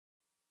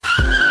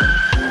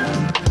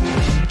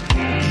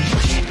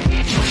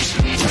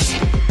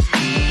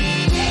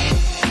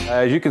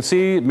As you can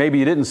see, maybe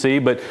you didn't see,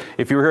 but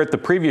if you were here at the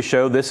previous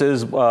show, this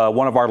is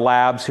one of our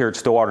labs here at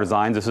Stillwater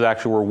Designs. This is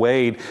actually where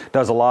Wade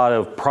does a lot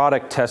of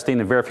product testing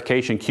and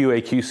verification,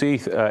 QA,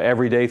 QC,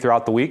 every day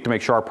throughout the week to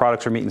make sure our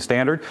products are meeting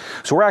standard.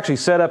 So we're actually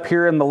set up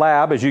here in the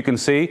lab, as you can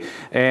see,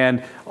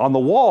 and on the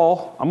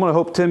wall, I'm going to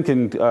hope Tim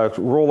can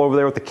roll over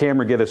there with the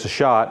camera and get us a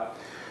shot.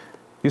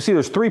 You see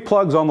there's 3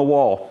 plugs on the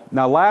wall.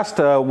 Now last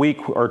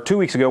week, or 2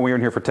 weeks ago when we were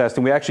in here for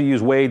testing, we actually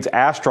used Wade's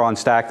Astron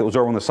stack that was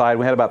over on the side.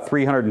 We had about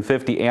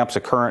 350 amps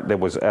of current that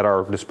was at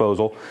our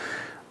disposal.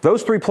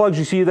 Those 3 plugs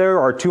you see there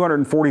are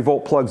 240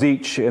 volt plugs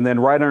each, and then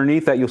right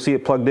underneath that you'll see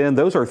it plugged in.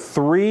 Those are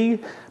 3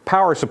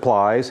 power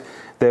supplies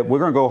that we're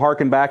going to go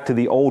harken back to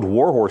the old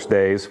Warhorse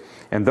days.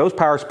 And those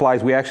power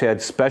supplies we actually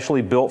had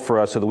specially built for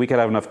us so that we could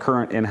have enough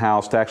current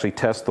in-house to actually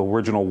test the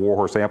original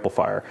Warhorse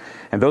amplifier.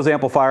 And those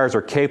amplifiers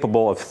are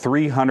capable of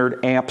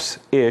 300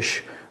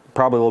 amps-ish,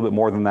 probably a little bit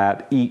more than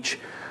that each.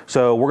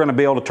 So we're going to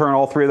be able to turn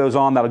all 3 of those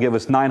on. That'll give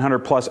us 900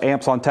 plus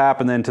amps on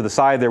tap, and then to the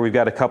side there we've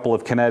got a couple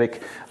of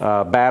kinetic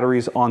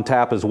batteries on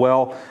tap as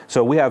well.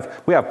 So we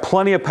have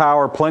plenty of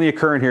power, plenty of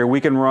current here. We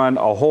can run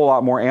a whole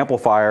lot more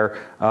amplifier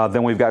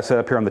than we've got set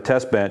up here on the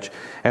test bench.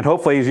 And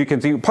hopefully, as you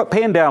can see,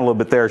 pan down a little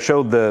bit there,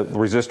 showed the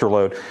resistor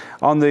load.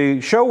 On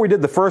the show we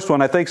did the first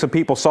one, I think some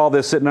people saw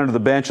this sitting under the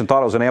bench and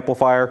thought it was an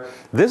amplifier.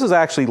 This is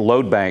actually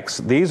load banks.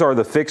 These are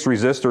the fixed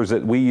resistors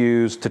that we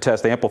use to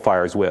test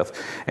amplifiers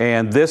with.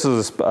 And this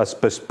is a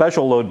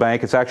special load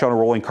bank. It's actually on a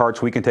rolling cart,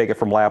 so we can take it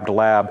from lab to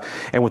lab.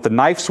 And with the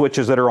knife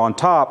switches that are on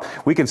top,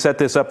 we can set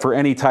this up for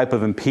any type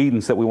of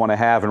impedance that we want to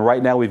have. And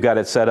right now we've got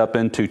it set up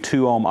into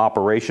 2 ohm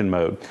operation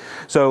mode.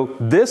 So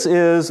this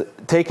is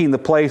taking the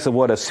place of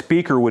what a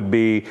speaker would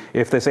be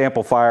if this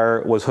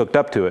amplifier was hooked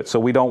up to it. So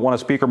we don't want a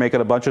speaker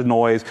making a bunch of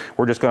noise.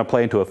 We're just going to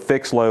play into a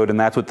fixed load, and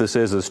that's what this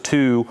is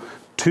 2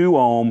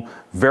 ohm,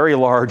 very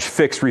large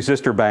fixed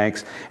resistor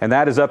banks, and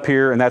that is up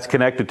here, and that's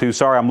connected to,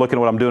 sorry I'm looking at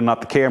what I'm doing, not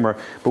the camera,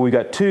 but we've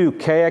got 2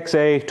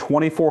 KXA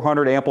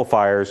 2400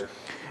 amplifiers.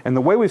 And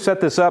the way we've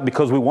set this up,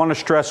 because we want to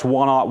stress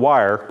 1/0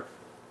 wire,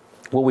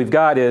 what we've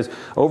got is,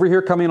 over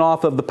here coming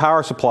off of the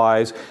power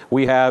supplies,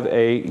 we have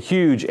a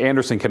huge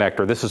Anderson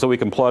connector. This is so we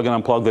can plug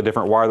and unplug the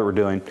different wire that we're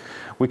doing.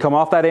 We come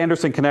off that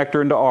Anderson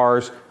connector into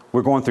ours.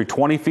 We're going through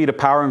 20 feet of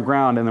power and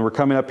ground, and then we're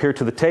coming up here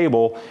to the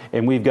table,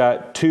 and we've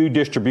got 2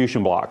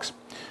 distribution blocks.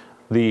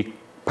 The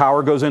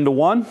power goes into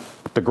one,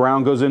 the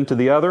ground goes into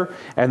the other,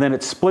 and then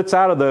it splits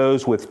out of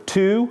those with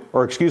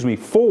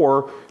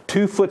 4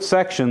 2-foot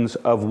sections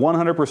of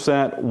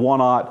 100%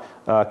 1/0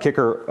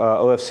 KICKER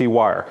OFC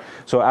wire.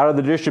 So out of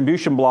the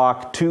distribution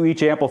block to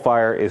each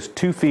amplifier is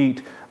 2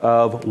 feet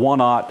of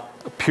 1/0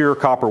 pure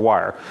copper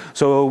wire.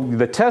 So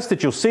the test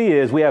that you'll see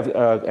is we have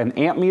an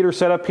amp meter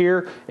set up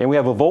here, and we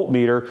have a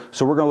voltmeter.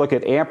 So we're going to look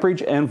at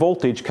amperage and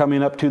voltage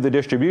coming up to the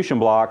distribution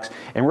blocks,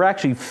 and we're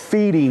actually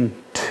feeding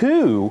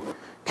 2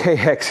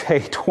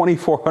 KXA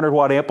 2400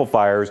 watt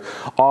amplifiers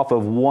off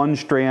of 1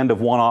 strand of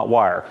 1/0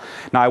 wire.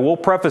 Now I will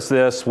preface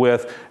this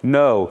with,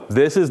 no,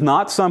 this is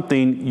not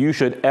something you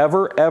should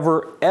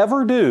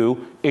ever do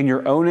in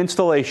your own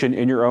installation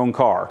in your own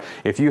car.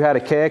 If you had a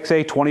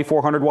KXA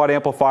 2400 watt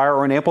amplifier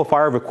or an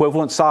amplifier of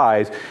equivalent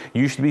size,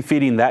 you should be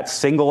feeding that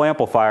single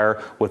amplifier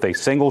with a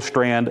single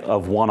strand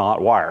of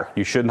 1/0 wire.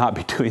 You should not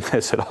be doing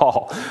this at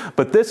all.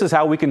 But this is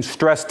how we can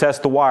stress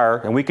test the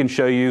wire, and we can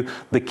show you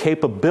the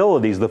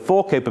capabilities, the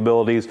full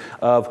capabilities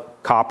of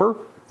copper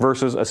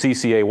versus a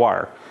CCA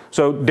wire.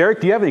 So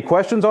Derek, do you have any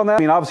questions on that? I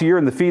mean, obviously you're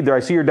in the feed there.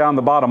 I see you're down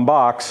the bottom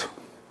box.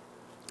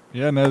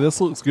 Yeah, no, this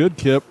looks good,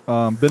 Kip.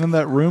 Been in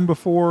that room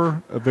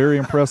before. A very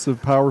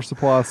impressive power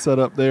supply set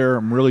up there.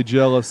 I'm really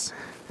jealous,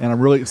 and I'm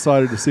really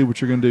excited to see what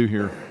you're going to do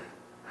here.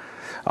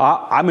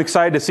 I'm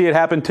excited to see it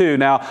happen too.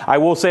 Now, I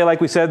will say,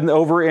 like we said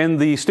over in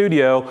the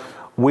studio,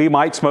 we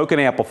might smoke an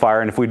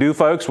amplifier, and if we do,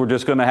 folks, we're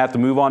just going to have to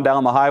move on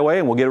down the highway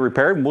and we'll get it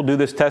repaired, and we'll do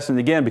this testing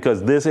again,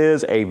 because this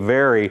is a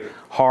very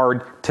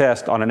hard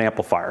test on an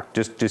amplifier.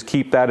 Just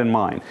keep that in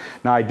mind.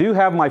 Now, I do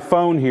have my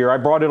phone here. I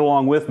brought it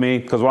along with me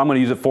because what I'm going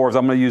to use it for is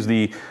I'm going to use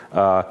the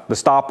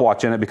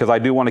stopwatch in it, because I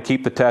do want to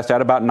keep the test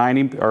at about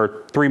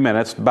 3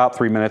 minutes, about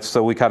 3 minutes,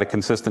 so we got a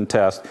consistent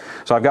test.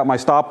 So I've got my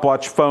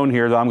stopwatch phone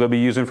here that I'm going to be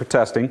using for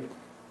testing.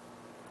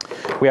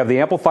 We have the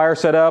amplifier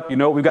set up. You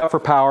know what we've got for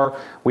power.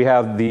 We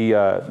have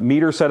the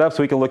meter set up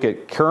so we can look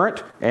at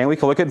current and we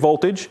can look at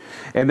voltage.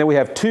 And then we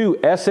have 2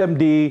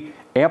 SMD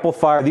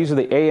amplifier. These are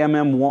the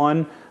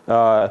AMM1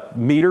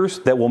 meters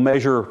that will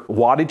measure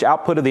wattage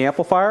output of the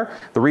amplifier.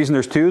 The reason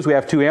there's 2 is we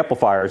have 2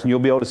 amplifiers, and you'll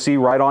be able to see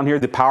right on here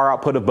the power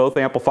output of both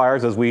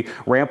amplifiers as we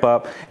ramp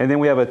up. And then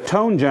we have a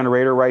tone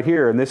generator right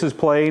here, and this is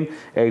playing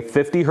a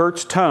 50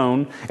 hertz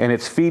tone, and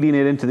it's feeding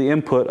it into the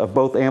input of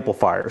both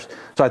amplifiers.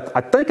 So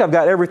I think I've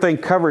got everything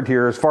covered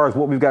here as far as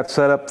what we've got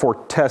set up for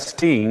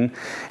testing.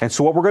 And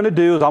so what we're going to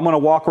do is I'm going to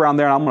walk around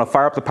there and I'm going to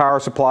fire up the power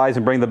supplies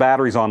and bring the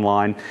batteries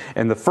online.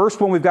 And the first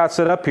one we've got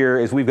set up here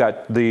is we've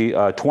got the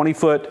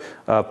 20-foot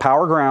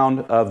power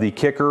ground of the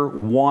KICKER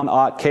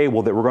 1/0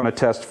 cable that we're going to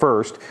test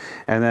first.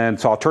 And then,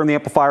 so I'll turn the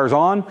amplifiers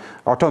on,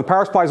 I'll turn the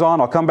power supplies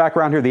on, I'll come back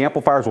around here, the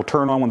amplifiers will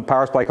turn on when the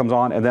power supply comes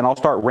on, and then I'll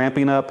start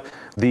ramping up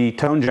the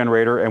tone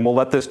generator, and we'll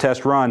let this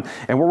test run.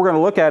 And what we're going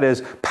to look at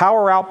is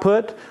power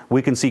output,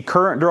 we can see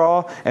current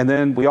draw, and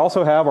then we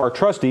also have our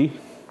trusty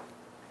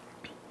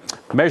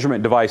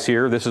measurement device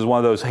here. This is one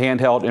of those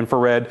handheld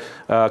infrared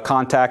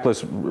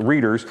contactless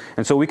readers,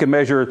 and so we can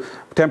measure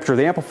temperature of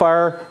the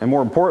amplifier, and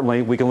more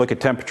importantly, we can look at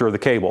temperature of the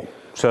cable.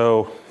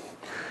 So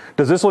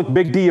does this look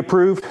Big D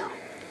approved?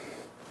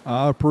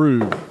 I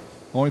approve.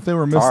 Only thing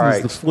we're missing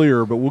is the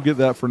FLIR, but we'll get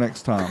that for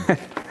next time.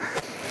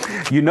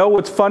 You know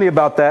what's funny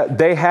about that?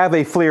 They have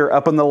a FLIR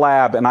up in the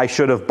lab, and I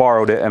should have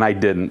borrowed it, and I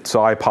didn't.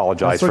 So I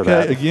apologize for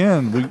that.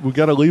 Again, we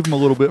got to leave them a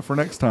little bit for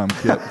next time,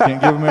 Kip.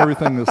 Can't give them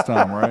everything this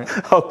time, right?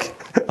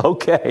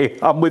 Okay,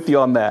 I'm with you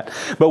on that.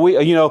 But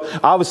you know,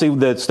 obviously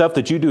the stuff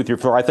that you do with your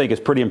FLIR, I think is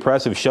pretty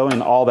impressive,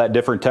 showing all that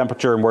different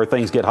temperature and where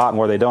things get hot and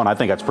where they don't. I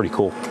think that's pretty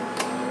cool.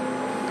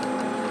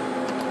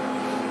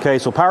 Okay,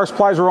 so power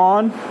supplies are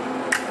on.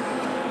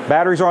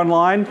 Batteries are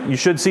online. You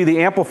should see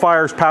the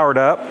amplifiers powered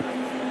up.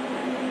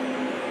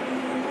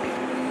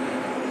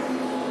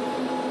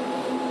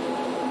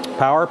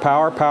 Power,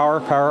 power, power,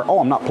 power. Oh,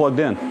 I'm not plugged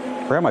in.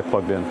 Where am I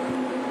plugged in?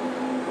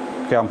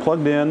 Okay, I'm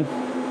plugged in.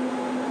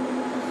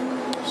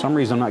 For some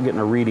reason I'm not getting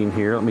a reading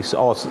here. Let me see.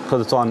 Oh, it's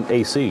because it's on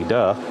AC.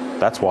 Duh.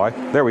 That's why.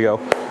 There we go.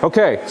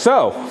 Okay,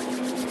 so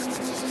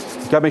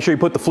got to make sure you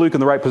put the fluke in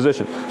the right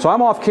position. So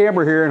I'm off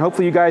camera here, and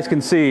hopefully you guys can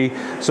see.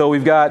 So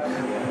we've got,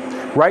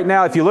 right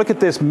now, if you look at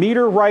this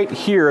meter right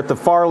here at the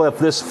far left,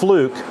 this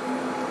fluke,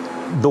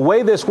 the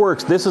way this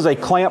works, this is a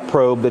clamp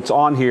probe that's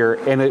on here,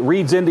 and it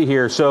reads into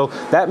here, so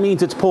that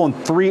means it's pulling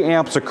 3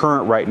 amps of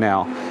current right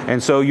now.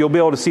 And so you'll be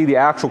able to see the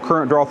actual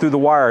current draw through the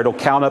wire. It'll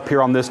count up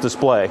here on this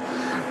display.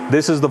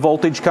 This is the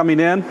voltage coming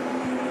in.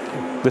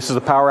 This is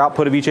the power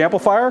output of each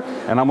amplifier,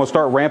 and I'm going to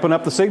start ramping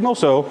up the signal,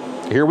 so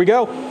here we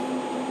go.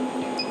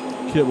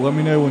 Kip, let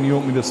me know when you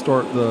want me to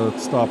start the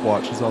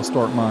stopwatches. I'll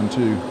start mine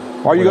too.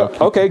 Are you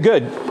okay,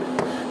 good.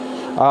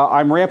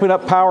 I'm ramping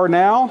up power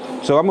now,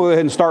 so I'm going to go ahead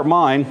and start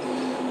mine.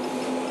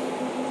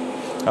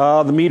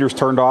 The meter's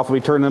turned off. Let me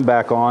turn them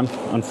back on.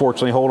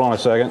 Unfortunately, hold on a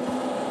second.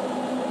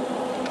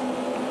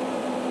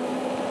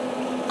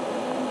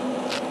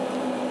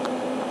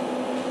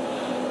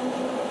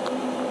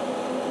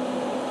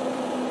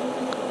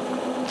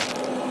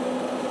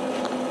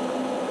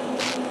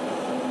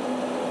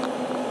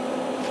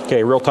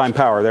 Okay, real-time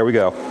power. There we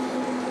go.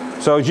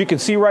 So as you can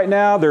see right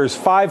now, there's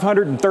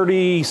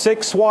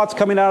 536 watts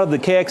coming out of the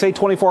KXA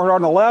 2400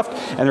 on the left,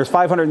 and there's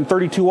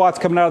 532 watts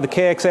coming out of the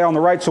KXA on the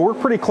right. So we're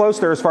pretty close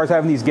there as far as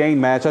having these gain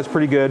match. That's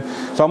pretty good.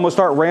 So I'm going to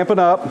start ramping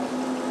up.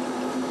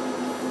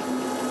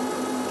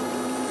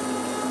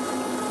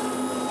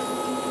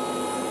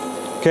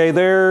 Okay,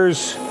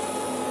 there's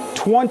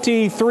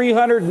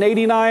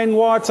 2,389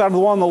 watts out of the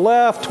one on the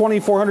left,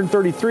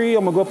 2,433.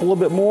 I'm going to go up a little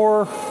bit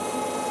more.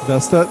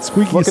 That's that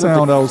squeaky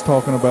sound I was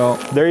talking about.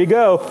 There you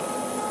go.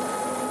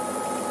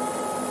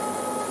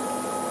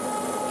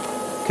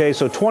 Okay,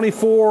 so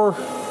 24.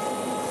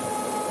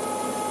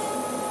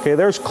 Okay,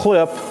 there's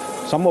clip.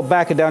 So I'm going to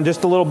back it down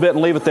just a little bit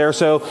and leave it there.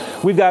 So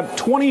we've got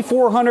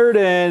 2,400,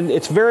 and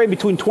it's varying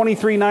between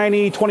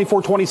 2,390,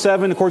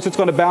 2,427. Of course, it's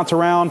going to bounce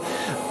around.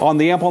 On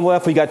the amp on the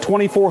left, we got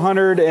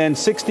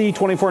 2,460,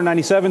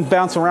 2,497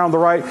 bouncing around the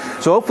right.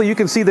 So hopefully you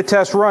can see the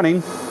test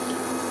running.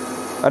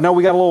 I know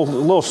we got a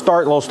little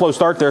slow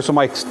start there, so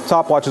my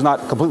stopwatch is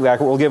not completely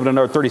accurate. We'll give it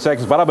another 30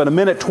 seconds, but I'm at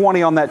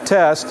 1:20 on that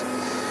test.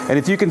 And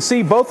if you can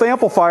see, both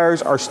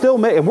amplifiers are still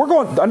made, and we're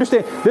going to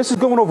understand, this is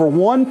going over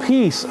one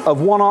piece of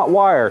 1/0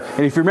 wire.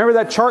 And if you remember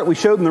that chart we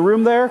showed in the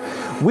room there,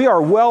 we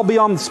are well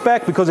beyond the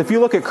spec, because if you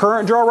look at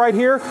current draw right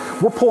here,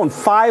 we're pulling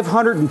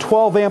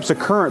 512 amps of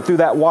current through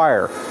that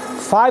wire.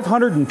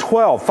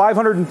 512,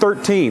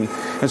 513.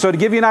 And so to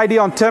give you an idea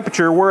on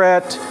temperature, we're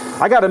at,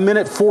 I got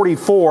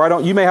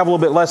 1:44. You may have a little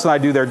bit less than I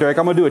do there, Derek.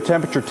 I'm going to do a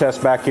temperature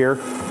test back here.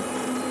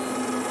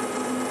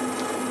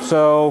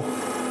 So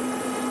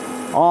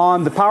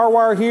on the power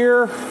wire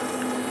here,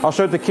 I'll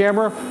show it to the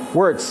camera,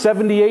 we're at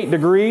 78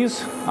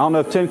 degrees. I don't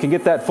know if Tim can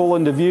get that full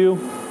into view,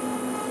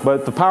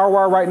 but the power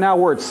wire right now,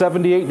 we're at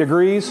 78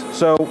 degrees.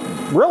 So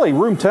really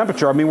room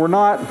temperature. I mean, we're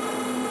not,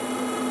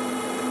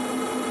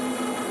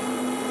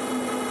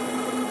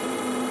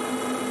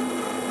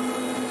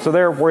 so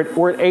there,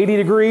 we're at 80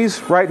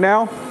 degrees right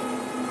now.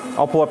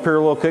 I'll pull up here a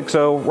little quick.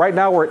 So right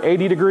now we're at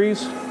 80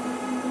 degrees.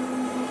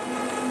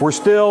 We're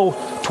still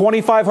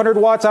 2,500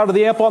 watts out of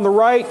the amp on the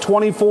right,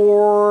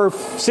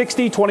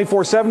 2,460,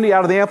 2,470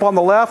 out of the amp on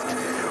the left.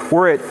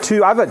 I've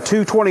got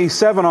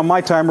 227 on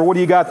my timer. What do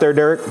you got there,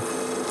 Derek?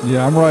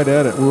 Yeah, I'm right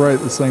at it. We're right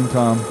at the same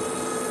time.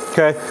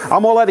 Okay,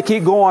 I'm gonna let it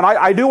keep going.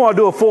 I do want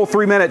to do a full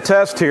 3-minute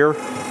test here.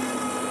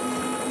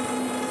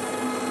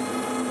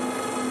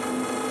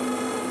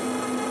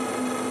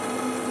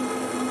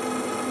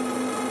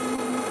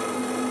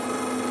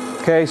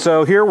 Okay,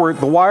 so here we're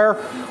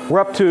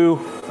up to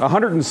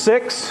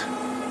 106.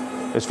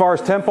 As far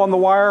as temp on the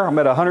wire, I'm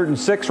at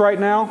 106 right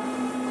now.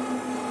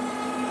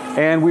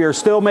 And we are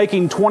still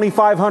making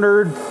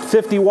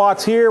 2,550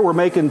 watts here. We're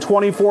making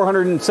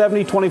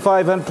 2,470,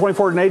 2,500,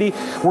 2,480.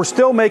 We're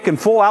still making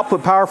full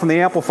output power from the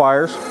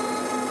amplifiers.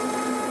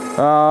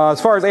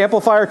 As far as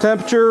amplifier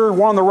temperature,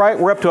 one on the right,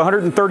 we're up to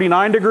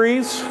 139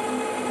 degrees.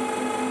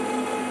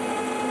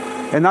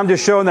 And I'm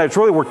just showing that it's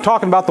really, we're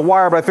talking about the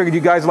wire, but I figured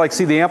you guys would like to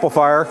see the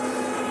amplifier.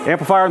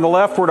 Amplifier on the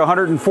left, we're at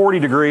 140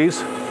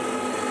 degrees.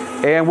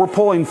 And we're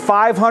pulling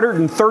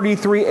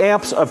 533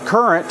 amps of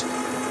current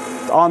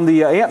on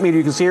the amp meter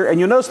you can see here, and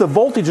you'll notice the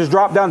voltage has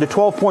dropped down to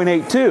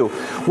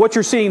 12.82. What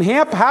you're seeing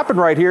happen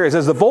right here is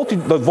as the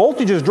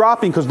voltage is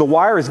dropping because the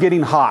wire is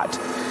getting hot.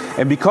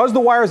 And because the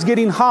wire is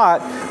getting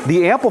hot,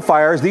 the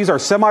amplifiers, these are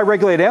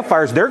semi-regulated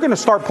amplifiers, they're going to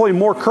start pulling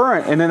more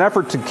current in an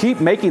effort to keep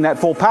making that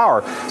full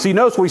power. So you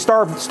notice we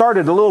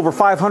started a little over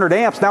 500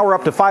 amps, now we're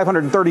up to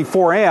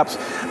 534 amps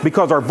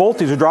because our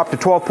voltage has dropped to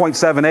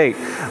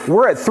 12.78.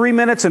 We're at 3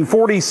 minutes and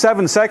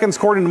 47 seconds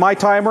according to my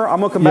timer. I'm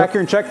going to come back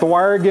here and check the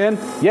wire again.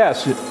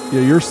 Yes.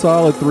 Yeah, you're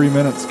solid 3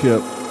 minutes,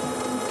 Kip.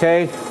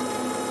 Okay.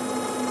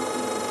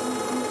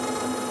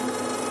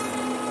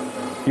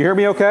 You hear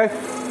me okay?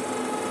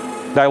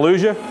 Did I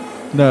lose you?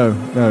 No,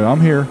 I'm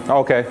here.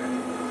 Okay.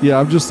 Yeah,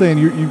 I'm just saying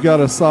you've got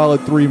a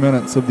solid 3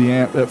 minutes of the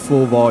amp at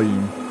full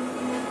volume.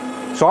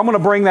 So I'm going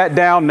to bring that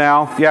down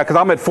now. Yeah, because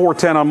I'm at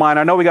 410 on mine.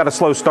 I know we got a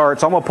slow start,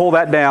 so I'm going to pull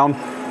that down.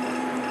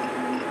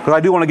 Because I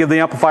do want to give the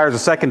amplifiers a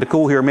second to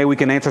cool here. Maybe we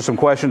can answer some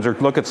questions or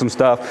look at some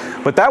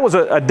stuff. But that was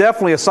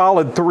definitely a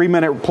solid 3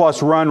 minute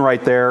plus run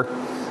right there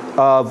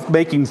of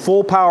making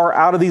full power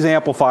out of these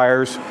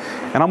amplifiers.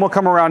 And I'm going to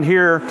come around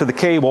here to the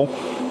cable.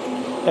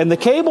 And the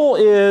cable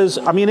is,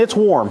 I mean, it's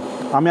warm.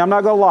 I mean, I'm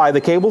not going to lie, the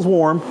cable's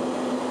warm.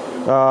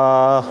 So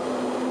I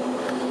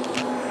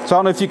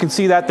don't know if you can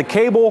see that. The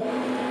cable,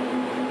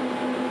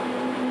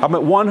 I'm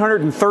at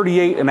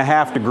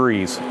 138.5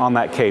 degrees on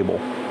that cable.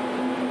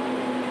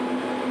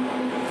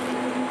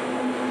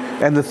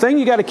 And the thing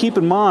you got to keep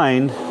in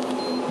mind,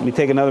 let me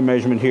take another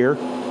measurement here.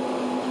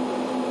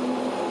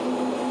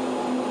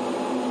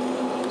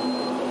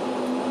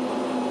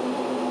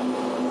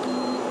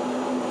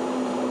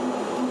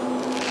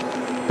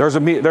 There's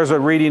a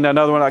reading,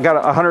 another one. I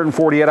got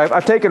 148.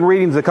 I've taken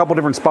readings a couple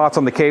different spots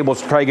on the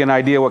cables to try to get an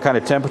idea what kind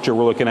of temperature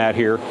we're looking at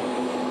here.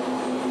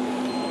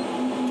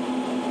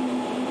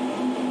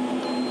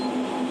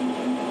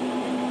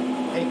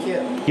 Hey,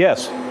 Kip.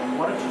 Yes.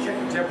 Why don't you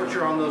check the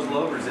temperature on those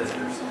load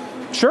resistors?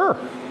 Sure.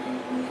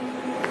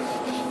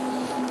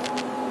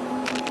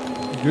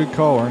 Good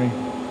call, Ernie.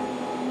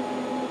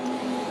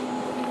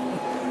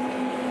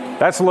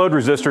 That's load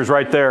resistors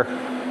right there.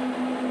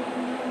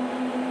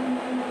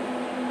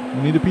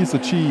 We need a piece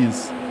of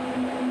cheese.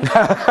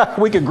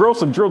 We could grill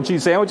some grilled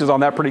cheese sandwiches on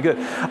that pretty good.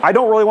 I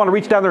don't really want to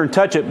reach down there and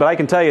touch it, but I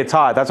can tell you it's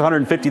hot. That's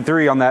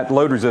 153 on that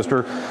load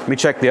resistor. Let me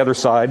check the other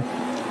side.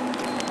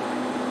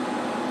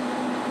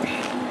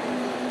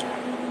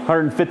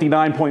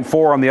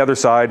 159.4 on the other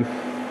side.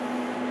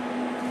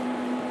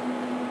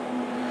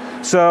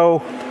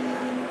 So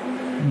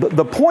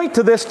the point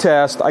to this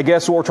test, I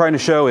guess what we're trying to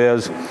show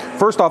is,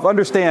 first off,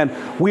 understand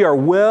we are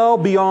well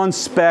beyond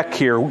spec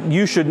here.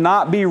 You should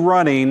not be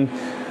running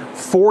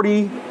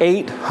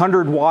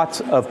 4,800 watts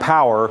of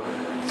power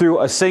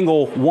through a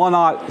single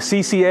 1-aught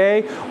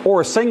CCA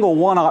or a single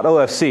 1-aught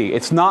OFC.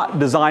 It's not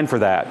designed for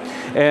that.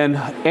 And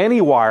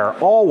any wire,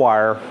 all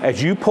wire,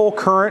 as you pull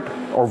current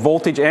or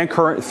voltage and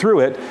current through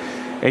it,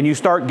 and you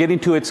start getting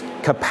to its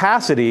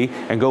capacity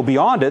and go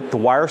beyond it, the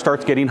wire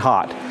starts getting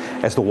hot.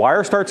 As the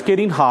wire starts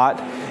getting hot,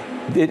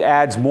 it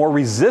adds more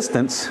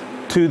resistance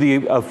to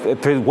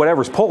to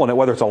whatever's pulling it,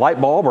 whether it's a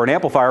light bulb or an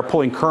amplifier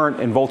pulling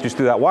current and voltage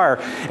through that wire.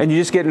 And you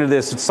just get into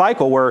this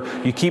cycle where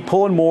you keep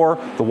pulling more,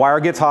 the wire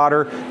gets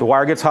hotter,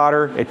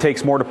 it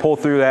takes more to pull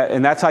through that,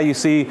 and that's how you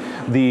see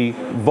the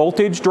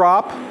voltage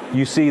drop,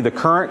 you see the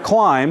current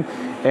climb,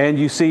 and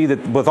you see that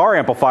with our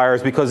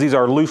amplifiers, because these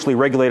are loosely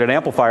regulated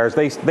amplifiers,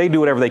 they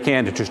do whatever they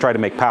can to just try to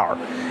make power.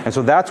 And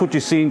so that's what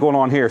you're seeing going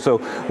on here. So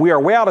we are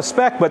way out of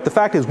spec, but the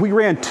fact is we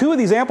ran 2 of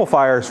these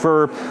amplifiers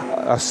for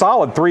a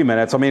solid 3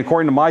 minutes. I mean,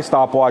 according to my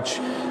stopwatch,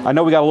 I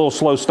know we got a little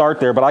slow start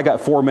there, but I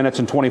got 4 minutes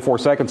and 24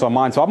 seconds on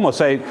mine. So I'm going to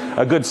say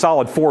a good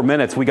solid 4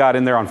 minutes we got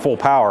in there on full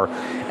power.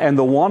 And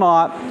the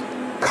 1-aught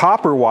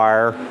copper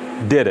wire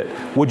did it.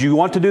 Would you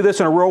want to do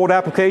this in a real world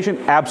application?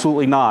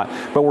 Absolutely not.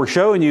 But we're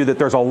showing you that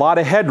there's a lot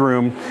of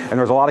headroom and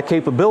there's a lot of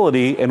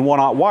capability in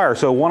 1-aught wire.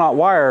 So 1-aught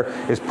wire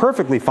is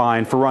perfectly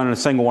fine for running a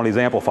single one of these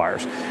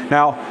amplifiers.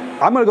 Now,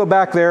 I'm going to go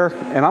back there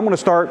and I'm going to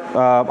start,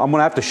 I'm going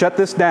to have to shut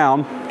this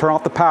down, turn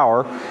off the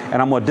power,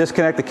 and I'm going to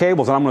disconnect the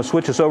cables and I'm going to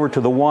switch this over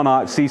to the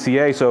 1-aught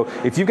CCA. So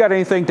if you've got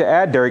anything to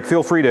add, Derek,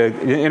 feel free to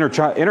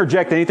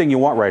interject anything you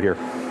want right here.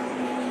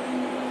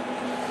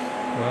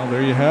 Well,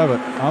 there you have it.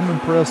 I'm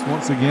impressed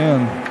once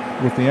again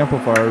with the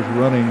amplifiers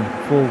running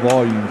full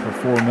volume for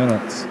 4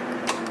 minutes.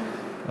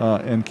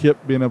 And Kip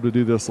being able to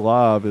do this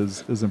live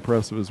is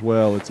impressive as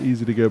well. It's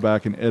easy to go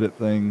back and edit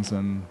things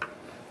and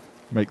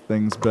make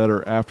things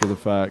better after the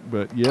fact.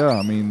 But yeah,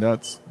 I mean,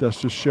 that's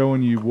just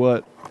showing you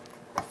what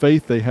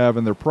faith they have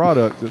in their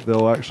product, that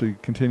they'll actually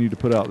continue to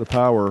put out the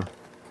power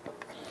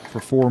for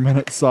 4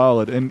 minutes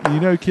solid. And you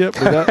know, Kip,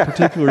 with that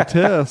particular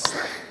test,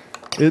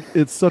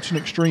 it's such an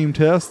extreme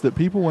test that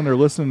people, when they're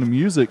listening to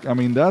music, I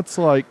mean, that's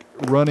like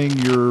running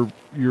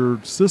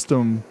your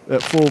system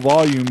at full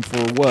volume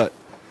for what,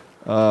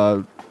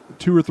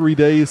 2 or 3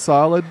 days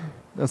solid?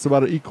 That's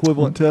about an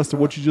equivalent test of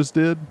what you just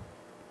did?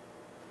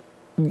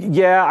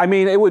 Yeah, I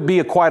mean, it would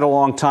be quite a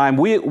long time.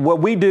 What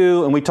we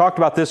do, and we talked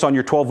about this on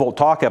your 12-volt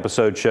talk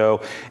episode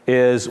show,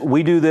 is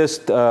we do this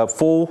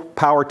full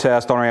power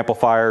test on our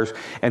amplifiers,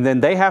 and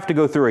then they have to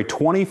go through a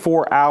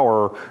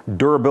 24-hour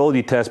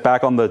durability test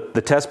back on the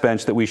test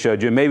bench that we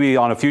showed you. Maybe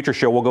on a future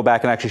show, we'll go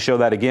back and actually show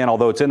that again,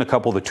 although it's in a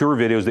couple of the tour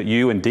videos that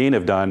you and Dean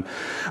have done.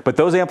 But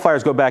those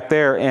amplifiers go back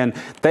there, and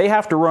they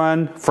have to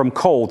run from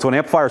cold. So an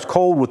amplifier is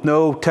cold with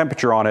no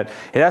temperature on it.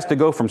 It has to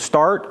go from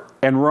start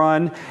and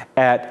run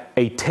at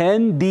a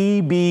 10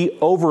 dB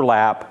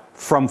overlap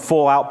from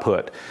full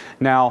output.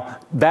 Now,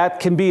 that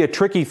can be a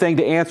tricky thing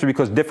to answer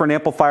because different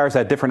amplifiers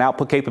have different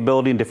output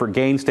capability and different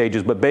gain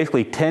stages, but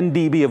basically 10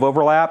 dB of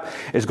overlap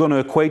is going to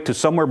equate to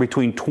somewhere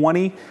between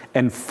 20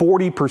 and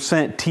 40%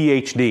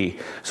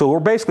 THD. So we're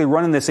basically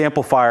running this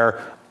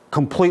amplifier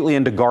completely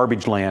into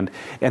garbage land,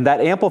 and that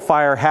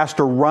amplifier has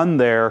to run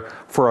there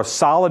for a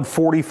solid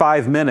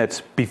 45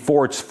 minutes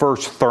before its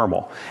first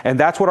thermal. And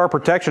that's what our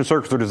protection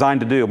circuits are designed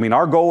to do. I mean,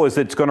 our goal is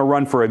that it's going to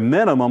run for a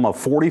minimum of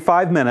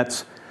 45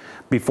 minutes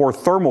before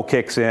thermal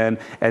kicks in,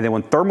 and then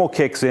when thermal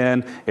kicks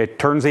in, it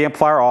turns the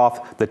amplifier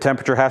off, the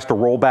temperature has to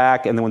roll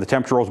back, and then when the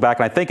temperature rolls back,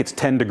 and I think it's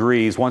 10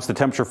 degrees, once the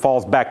temperature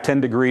falls back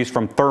 10 degrees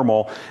from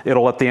thermal,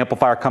 it'll let the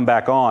amplifier come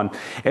back on.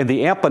 And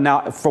the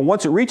now, from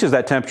once it reaches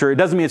that temperature, it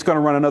doesn't mean it's going to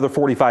run another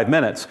 45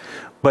 minutes,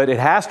 but it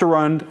has to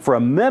run for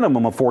a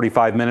minimum of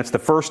 45 minutes the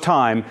first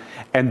time,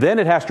 and then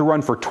it has to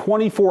run for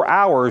 24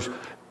 hours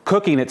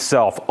cooking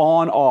itself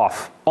on,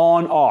 off,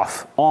 on,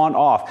 off, on,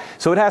 off.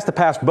 So it has to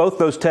pass both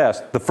those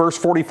tests, the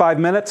first 45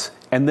 minutes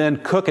and then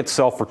cook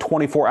itself for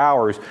 24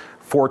 hours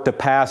for it to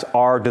pass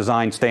our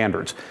design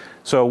standards.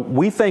 So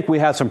we think we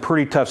have some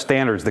pretty tough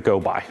standards that go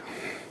by.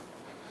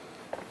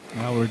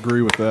 I would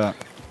agree with that.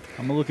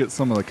 I'm going to look at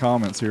some of the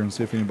comments here and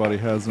see if anybody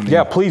has any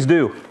please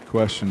do.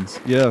 Questions.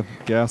 Yeah,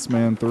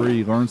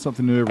 Gasman3, learn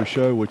something new every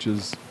show, which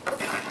is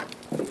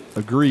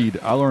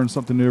agreed. I learn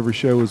something new every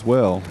show as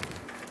well.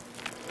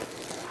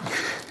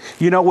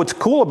 You know, what's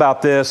cool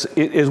about this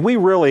is we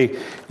really,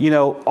 you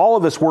know, all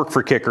of us work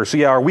for KICKER. So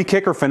yeah, are we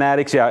KICKER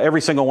fanatics? Yeah,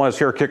 every single one of us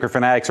here are KICKER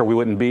fanatics or we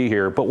wouldn't be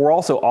here. But we're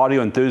also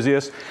audio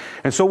enthusiasts.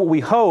 And so what we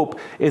hope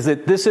is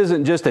that this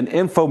isn't just an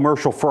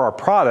infomercial for our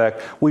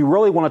product. We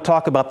really want to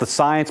talk about the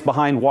science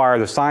behind wire,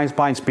 the science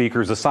behind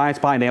speakers, the science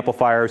behind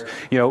amplifiers,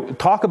 you know,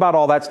 talk about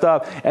all that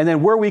stuff. And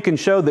then where we can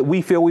show that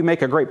we feel we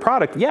make a great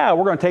product, yeah,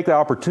 we're going to take that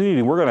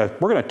opportunity. We're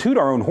going to toot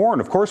our own horn.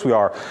 Of course we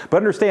are. But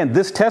understand,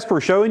 this test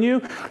we're showing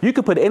you, you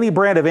could put any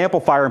brand of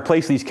amplifier and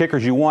place these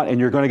KICKERs you want and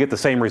you're going to get the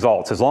same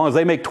results. As long as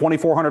they make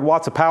 2,400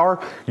 watts of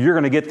power, you're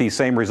going to get these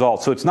same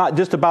results. So it's not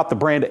just about the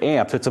brand of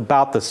amps, it's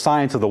about the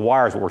science of the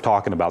wires that we're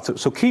talking about.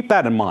 So keep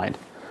that in mind.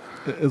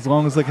 As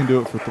long as they can do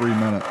it for 3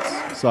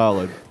 minutes,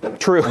 solid.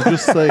 True. I'm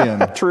just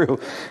saying. True.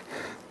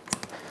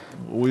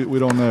 We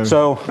don't know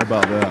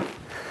about that.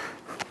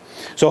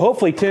 So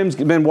hopefully Tim's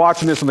been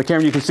watching this on the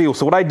camera. You can see.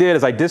 So what I did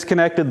is I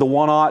disconnected the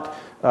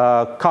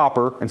 1/0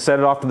 copper and set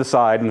it off to the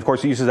side, and of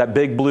course it uses that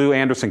big blue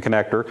Anderson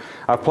connector.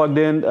 I've plugged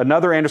in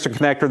another Anderson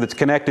connector that's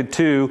connected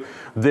to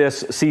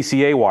this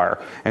CCA wire,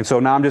 and so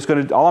now I'm just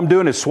going to, all I'm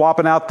doing is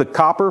swapping out the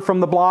copper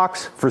from the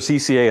blocks for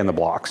CCA in the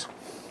blocks.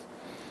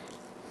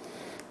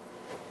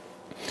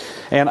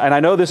 And I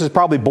know this is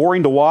probably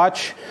boring to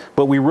watch,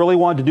 but we really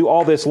wanted to do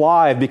all this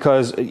live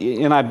because,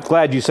 and I'm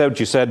glad you said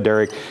what you said,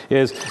 Derek,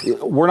 is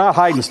we're not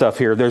hiding stuff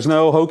here. There's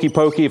no hokey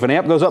pokey. If an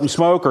amp goes up in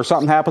smoke or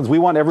something happens, we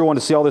want everyone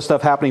to see all this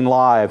stuff happening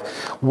live.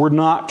 We're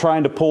not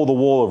trying to pull the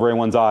wool over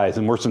anyone's eyes,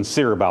 and we're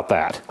sincere about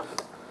that.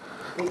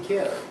 Hey,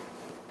 Kip,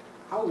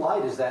 how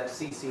light is that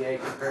CCA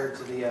compared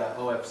to the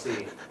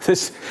OFC?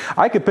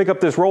 I could pick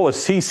up this roll of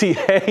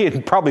CCA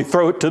and probably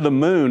throw it to the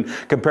moon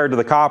compared to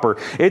the copper.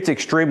 It's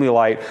extremely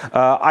light.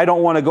 I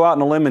don't want to go out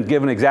on a limb and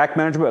give an exact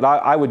measurement, but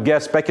I would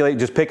guess, speculate,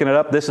 just picking it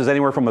up, this is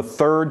anywhere from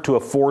 1/3 to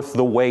 1/4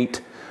 the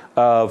weight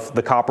of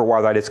the copper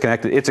wire that it's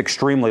connected. It's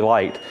extremely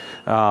light,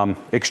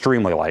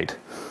 extremely light.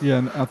 Yeah,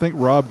 and I think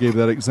Rob gave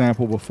that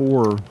example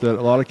before, that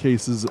a lot of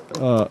cases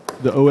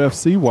the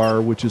OFC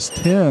wire, which is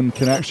 10,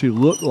 can actually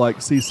look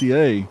like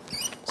CCA.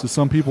 So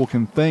some people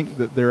can think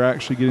that they're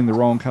actually getting the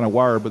wrong kind of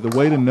wire, but the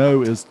way to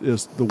know is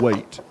the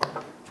weight,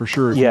 for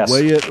sure. If you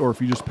weigh it or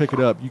if you just pick it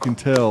up, you can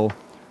tell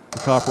the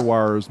copper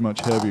wire is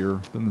much heavier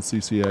than the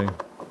CCA.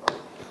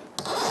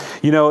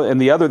 You know, and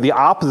the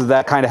opposite of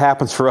that kind of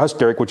happens for us,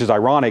 Derek, which is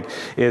ironic,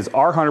 is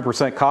our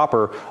 100%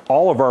 copper,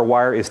 all of our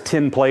wire is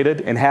tin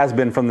plated and has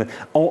been from the,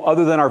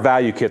 other than our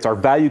value kits. Our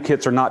value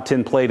kits are not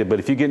tin plated, but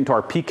if you get into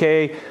our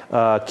PK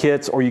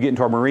kits or you get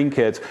into our marine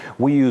kits,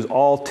 we use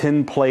all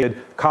tin plated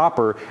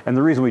copper, and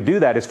the reason we do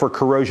that is for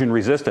corrosion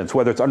resistance.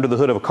 Whether it's under the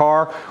hood of a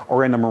car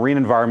or in a marine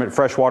environment,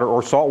 freshwater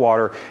or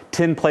saltwater,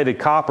 tin-plated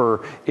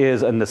copper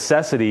is a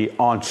necessity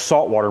on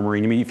saltwater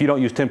marine. I mean, if you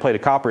don't use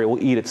tin-plated copper, it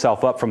will eat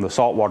itself up from the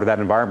saltwater, that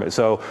environment.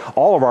 So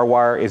all of our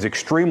wire is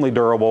extremely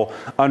durable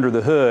under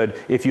the hood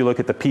if you look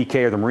at the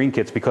PK or the marine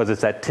kits, because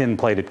it's that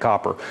tin-plated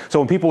copper. So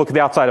when people look at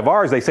the outside of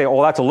ours, they say,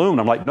 oh, that's aluminum.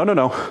 I'm like, no, no,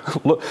 no.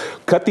 Look,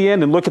 cut the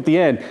end and look at the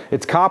end.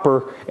 It's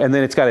copper, and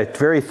then it's got a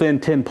very thin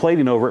tin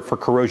plating over it for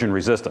corrosion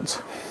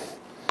resistance.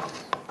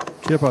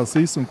 Kip, I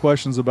see some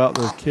questions about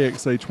the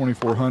KXA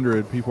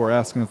 2400. People are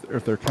asking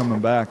if they're coming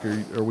back.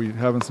 Are we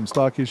having some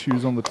stock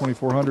issues on the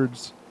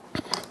 2400s?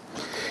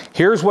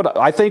 Here's what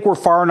I think: we're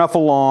far enough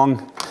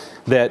along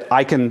that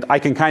I can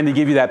kind of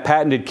give you that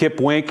patented Kip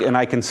wink, and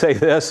I can say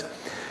this: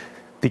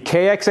 the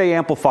KXA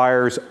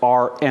amplifiers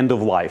are end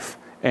of life.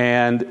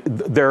 And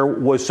there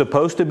was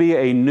supposed to be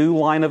a new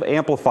line of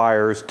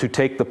amplifiers to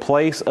take the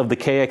place of the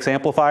KX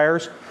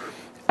amplifiers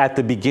at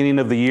the beginning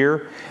of the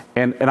year.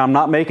 And I'm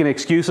not making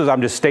excuses,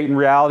 I'm just stating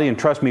reality, and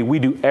trust me, we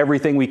do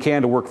everything we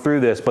can to work through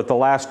this, but the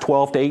last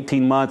 12 to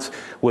 18 months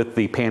with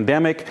the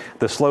pandemic,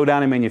 the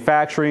slowdown in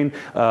manufacturing,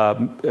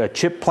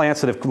 chip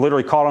plants that have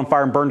literally caught on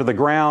fire and burned to the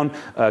ground,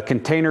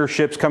 container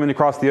ships coming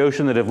across the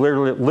ocean that have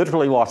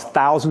literally lost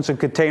thousands of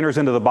containers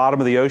into the bottom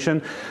of the ocean,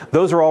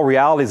 those are all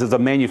realities as a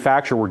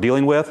manufacturer we're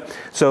dealing with.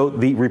 So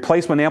the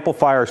replacement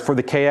amplifiers for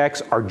the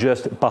KX are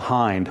just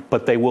behind,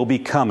 but they will be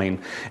coming.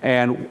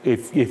 And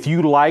if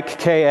you like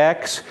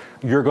KX,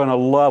 you're going to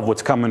love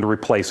what's coming to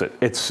replace it.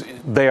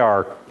 They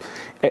are,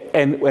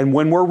 and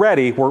when we're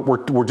ready,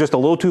 we're just a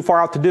little too far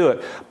out to do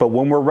it, but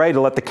when we're ready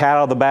to let the cat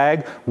out of the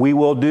bag, we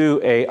will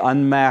do a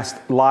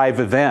unmasked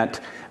live event,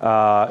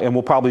 and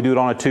we'll probably do it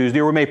on a Tuesday,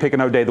 or we may pick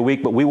another day of the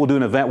week, but we will do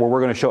an event where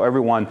we're going to show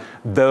everyone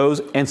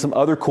those and some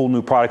other cool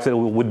new products that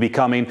would be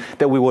coming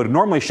that we would have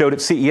normally showed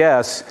at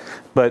CES,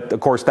 but of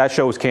course that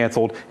show was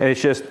canceled, and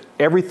it's just,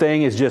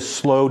 everything is just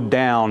slowed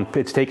down.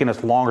 It's taken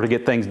us longer to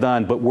get things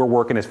done, but we're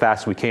working as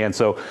fast as we can.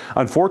 So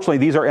unfortunately,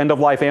 these are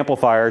end-of-life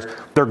amplifiers.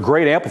 They're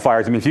great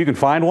amplifiers. I mean, if you can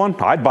find one,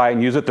 I'd buy it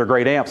and use it. They're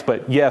great amps,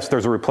 but yes,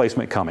 there's a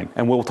replacement coming,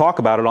 and we'll talk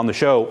about it on the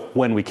show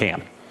when we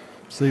can.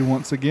 See,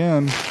 once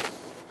again,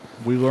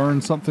 we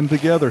learned something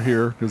together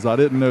here, because I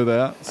didn't know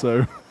that,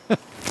 so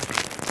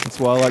that's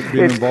why I like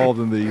being involved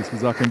in these,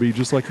 because I can be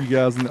just like you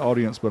guys in the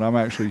audience, but I'm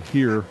actually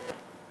here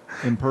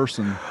in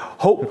person.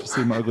 Have to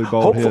see my ugly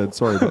bald head.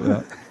 Sorry about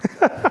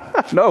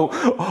that. No,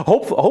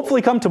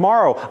 hopefully come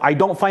tomorrow. I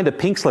don't find a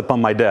pink slip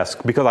on my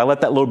desk because I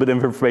let that little bit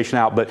of information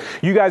out. But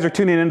you guys are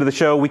tuning into the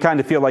show. We kind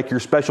of feel like you're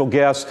special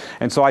guests,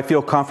 and so I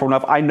feel comfortable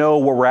enough. I know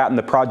where we're at in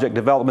the project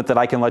development that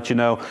I can let you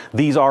know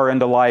these are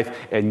end of life,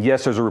 and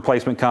yes, there's a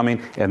replacement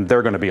coming, and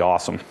they're going to be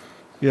awesome.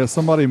 Yeah,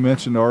 somebody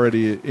mentioned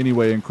already,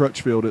 anyway, in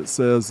Crutchfield, it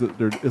says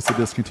that it's a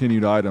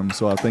discontinued item,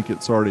 so I think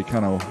it's already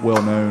kind of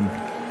well known.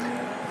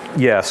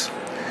 Yes.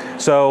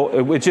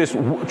 So it just,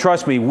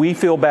 trust me, we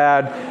feel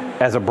bad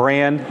as a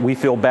brand. We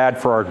feel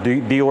bad for our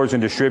dealers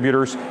and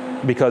distributors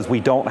because we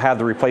don't have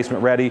the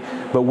replacement ready,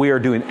 but we are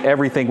doing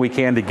everything we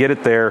can to get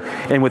it there.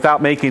 And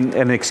without making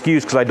an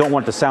excuse, because I don't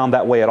want it to sound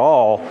that way at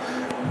all,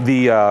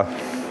 these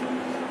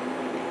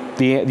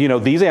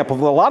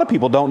amplifiers, a lot of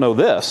people don't know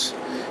this,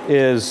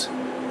 is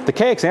the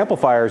KX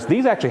amplifiers,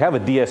 these actually have a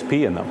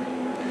DSP in them.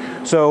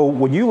 So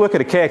when you look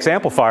at a KX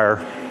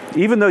amplifier,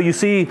 even though you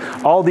see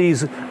all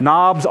these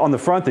knobs on the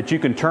front that you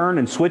can turn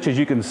and switches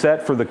you can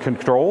set for the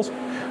controls,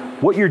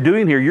 what you're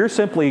doing here, you're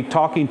simply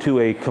talking to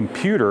a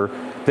computer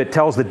that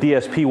tells the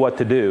DSP what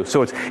to do.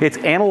 So it's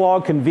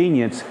analog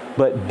convenience,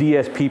 but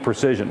DSP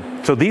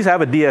precision. So these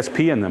have a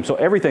DSP in them. So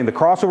everything, the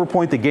crossover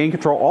point, the gain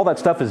control, all that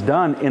stuff is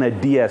done in a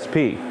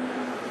DSP.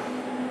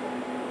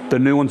 The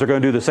new ones are going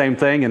to do the same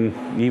thing,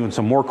 and even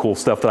some more cool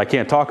stuff that I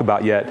can't talk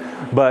about yet.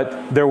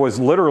 But there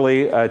was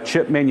literally a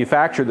chip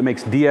manufacturer that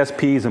makes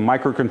DSPs and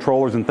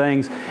microcontrollers and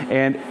things.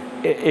 And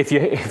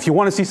if you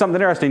want to see something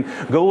interesting,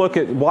 go look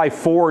at why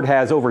Ford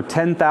has over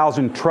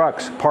 10,000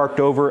 trucks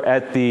parked over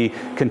at the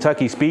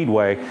Kentucky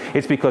Speedway.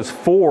 It's because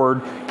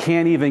Ford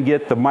can't even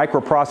get the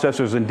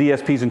microprocessors and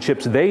DSPs and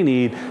chips they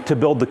need to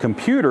build the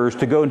computers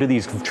to go into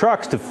these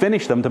trucks to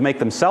finish them, to make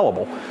them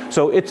sellable.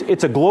 So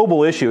it's a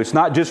global issue. It's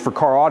not just for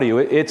car audio,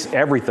 it's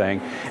everything.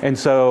 And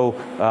so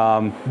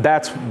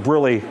that's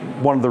really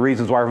one of the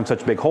reasons why we're having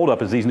such a big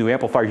holdup is these new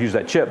amplifiers use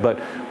that chip. But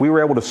we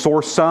were able to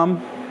source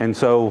some, and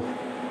so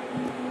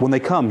when they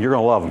come, you're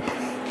going to love them.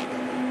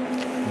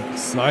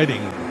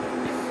 Exciting.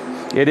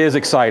 It is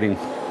exciting.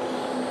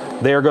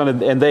 They are going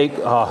to, and they,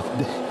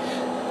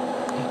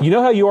 you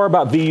know how you are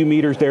about VU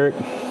meters, Derek?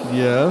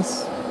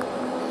 Yes.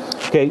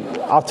 Okay,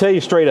 I'll tell you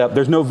straight up,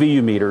 there's no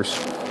VU meters.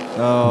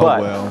 Oh,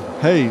 well.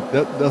 Hey,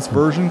 that's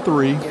version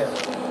 3.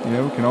 Yeah. You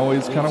know, we can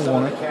always kind of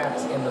want it. Leave some of the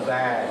cats in the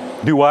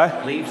bag. Do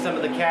what? Leave some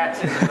of the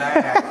cats in the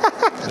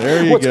bag.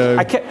 There you go.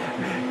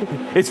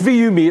 It's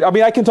VU meter. I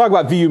mean, I can talk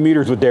about VU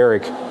meters with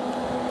Derek.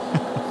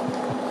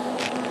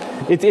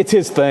 It's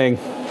his thing.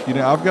 You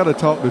know, I've got to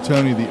talk to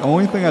Tony. The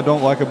only thing I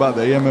don't like about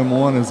the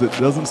AMM1 is it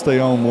doesn't stay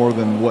on more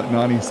than,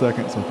 90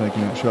 seconds, I think,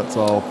 and it shuts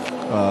off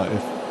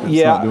if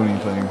it's not doing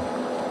anything.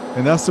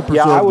 And that's to Yeah,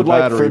 preserve I would the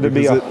like battery for it to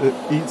be because it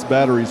eats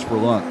batteries for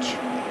lunch.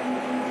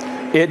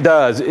 It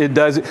does. It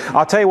does.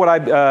 I'll tell you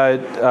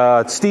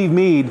what. Steve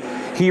Mead,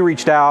 he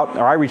reached out,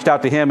 or I reached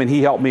out to him, and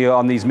he helped me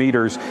on these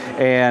meters.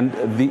 And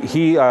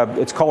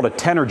it's called a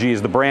Tenergy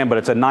is the brand, but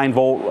it's a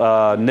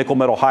 9-volt nickel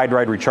metal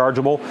hydride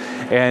rechargeable.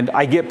 And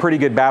I get pretty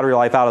good battery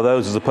life out of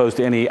those as opposed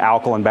to any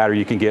alkaline battery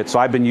you can get. So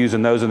I've been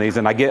using those in these,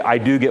 and I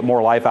do get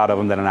more life out of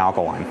them than an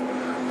alkaline.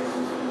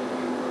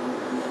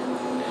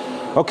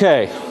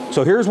 Okay,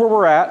 so here's where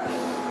we're at.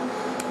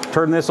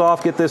 Turn this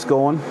off, get this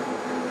going.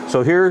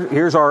 So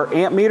here's our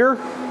amp meter,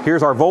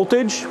 here's our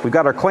voltage, we've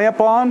got our clamp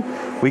on,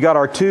 we got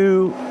our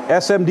 2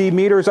 SMD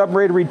meters up and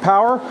ready to read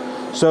power.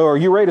 So are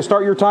you ready to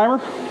start your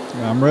timer?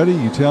 I'm ready,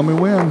 you tell me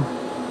when.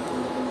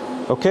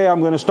 Okay,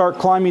 I'm going to start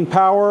climbing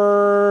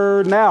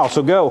power now,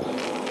 so go.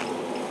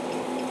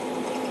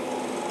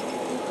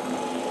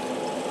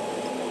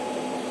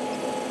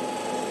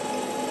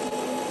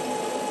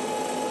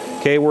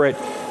 Okay, we're at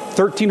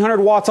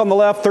 1,300 watts on the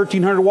left,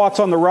 1,300 watts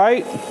on the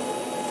right.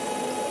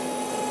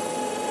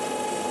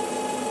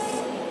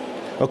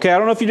 Okay, I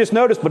don't know if you just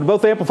noticed, but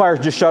both amplifiers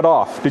just shut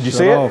off. Did you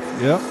see it?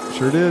 Yep,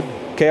 sure did.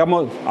 Okay, I'm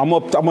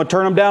gonna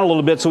turn them down a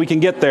little bit so we can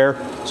get there,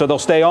 so they'll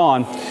stay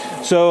on.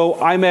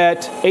 So I'm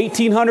at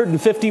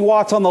 1,850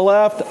 watts on the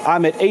left.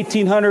 I'm at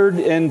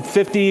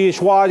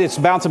 1,850-ish watts. It's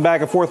bouncing back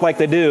and forth like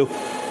they do.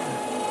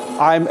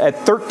 I'm at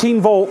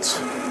 13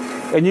 volts.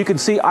 And you can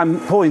see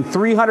I'm pulling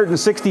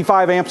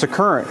 365 amps of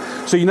current.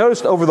 So you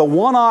noticed over the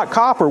 1-aught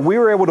copper, we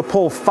were able to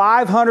pull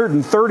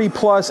 530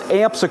 plus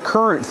amps of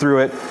current through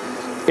it.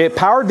 It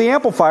powered the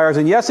amplifiers,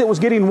 and yes, it was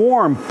getting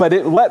warm, but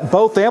it let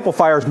both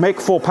amplifiers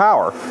make full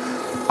power.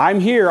 I'm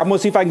here, I'm gonna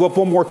see if I can go up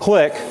one more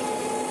click.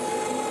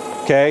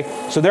 Okay,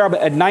 so there I'm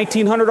at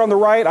 1,900 on the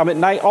right, I'm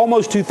at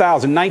almost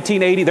 2,000,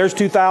 1,980, there's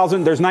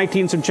 2,000, there's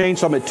 19 some change,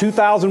 so I'm at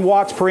 2,000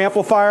 watts per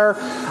amplifier.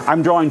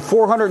 I'm drawing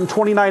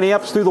 429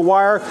 amps through the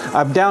wire.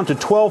 I'm down to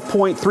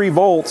 12.3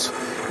 volts,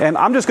 and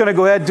I'm just gonna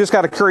go ahead, just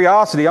out of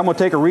curiosity, I'm gonna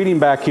take a reading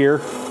back here.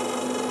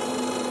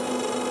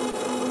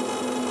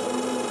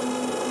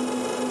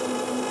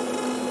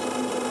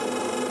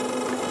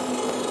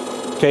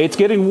 Okay, it's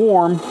getting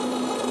warm.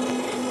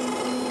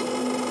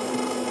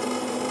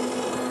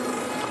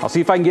 I'll see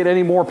if I can get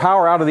any more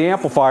power out of the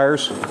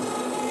amplifiers.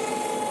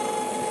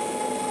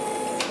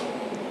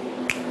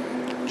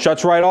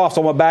 Shuts right off,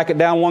 so I'm gonna back it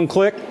down one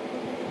click.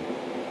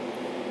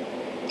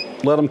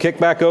 Let them kick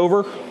back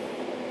over.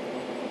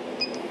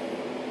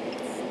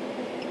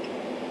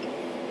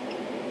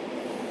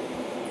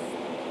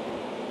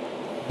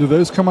 Do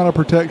those come out of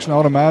protection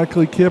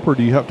automatically, Kip, or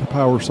do you have to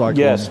power cycle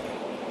Yes. them?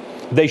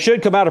 They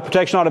should come out of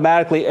protection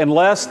automatically,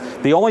 unless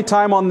the only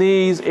time on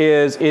these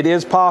is it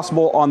is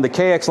possible on the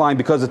KX line,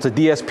 because it's a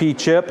DSP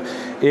chip,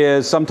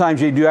 is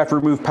sometimes you do have to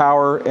remove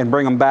power and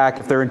bring them back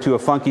if they're into a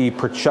funky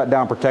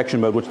shutdown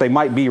protection mode, which they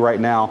might be right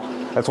now.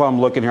 That's why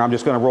I'm looking here. I'm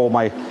just going to roll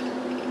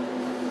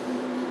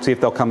see if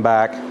they'll come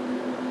back.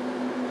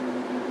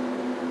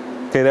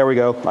 Okay, there we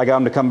go. I got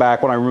them to come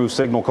back when I remove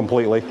signal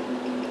completely.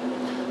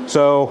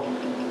 So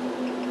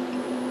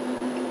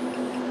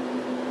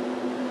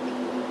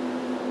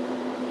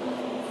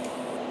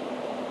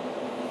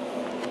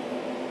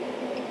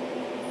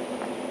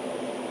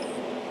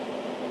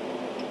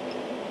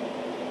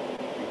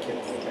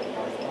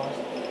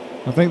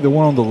I think the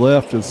one on the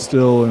left is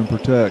still in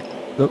protect.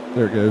 Oh,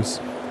 there it goes.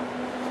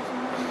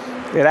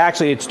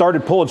 it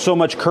started pulling so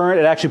much current,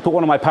 it actually put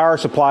one of my power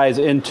supplies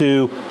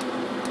into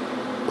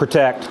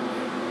protect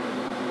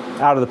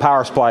out of the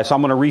power supply. So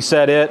I'm going to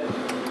reset it.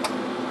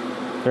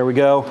 There we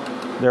go.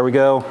 There we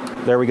go.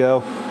 There we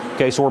go.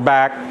 Okay, so we're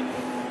back.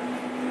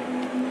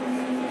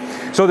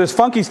 So this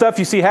funky stuff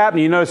you see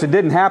happening, you notice it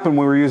didn't happen when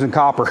we were using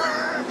copper.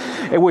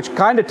 Which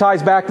kind of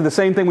ties back to the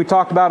same thing we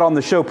talked about on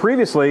the show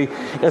previously,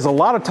 is a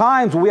lot of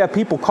times when we have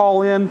people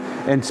call in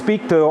and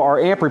speak to our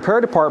amp repair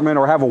department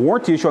or have a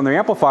warranty issue on their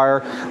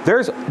amplifier,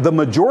 the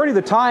majority of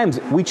the times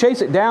we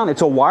chase it down,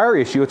 it's a wire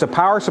issue, it's a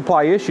power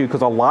supply issue,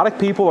 because a lot of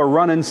people are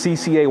running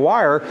CCA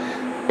wire.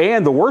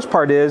 And the worst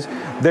part is,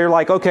 they're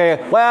like,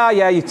 okay, well,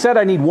 yeah, you said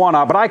I need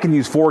 1-aught, but I can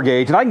use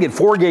 4-gauge, and I can get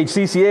 4-gauge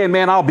CCA, and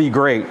man, I'll be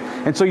great.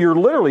 And so you're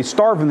literally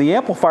starving the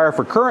amplifier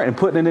for current and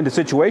putting it into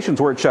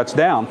situations where it shuts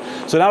down.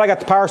 So now that I got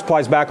the power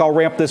supplies back, I'll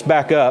ramp this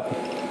back up.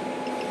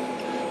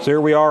 So here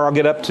we are, I'll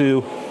get up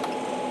to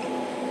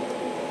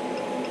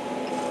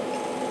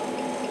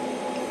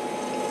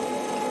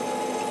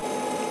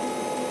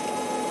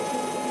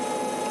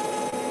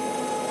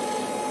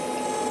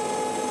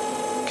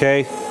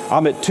okay.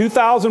 I'm at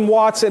 2,000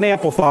 watts in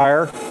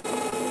amplifier.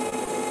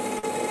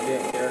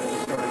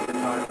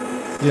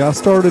 Yeah, I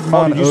started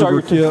mine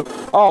over, Kip.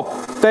 Oh,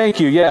 thank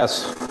you,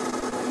 yes.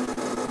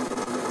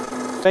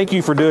 Thank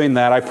you for doing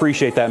that. I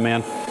appreciate that,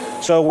 man.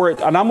 So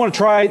and I'm going to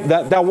try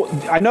that.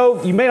 I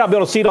know you may not be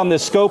able to see it on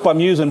this scope I'm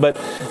using, but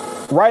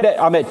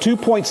I'm at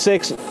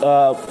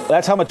 2.6.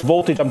 That's how much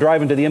voltage I'm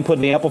driving to the input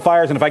of the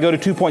amplifiers. And if I go to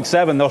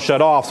 2.7, they'll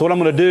shut off. So what I'm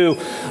going to do,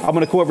 I'm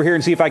going to go over here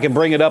and see if I can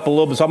bring it up a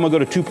little bit. So I'm going to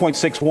go to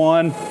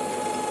 2.61.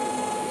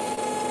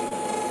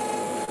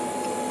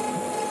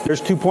 There's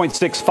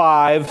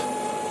 2.65.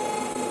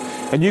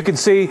 And you can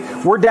see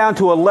we're down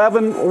to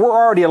 11, we're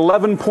already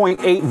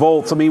 11.8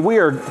 volts. I mean,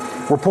 we're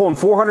pulling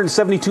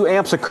 472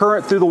 amps of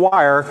current through the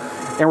wire,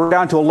 and we're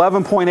down to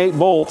 11.8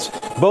 volts.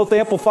 Both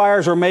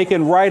amplifiers are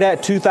making right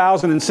at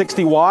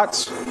 2,060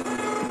 watts.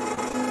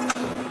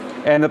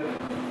 And the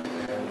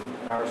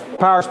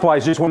power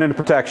supplies just went into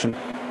protection.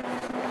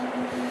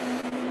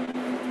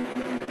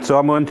 So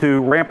I'm going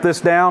to ramp this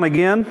down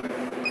again.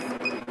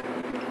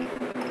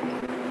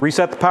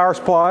 Reset the power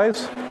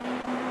supplies.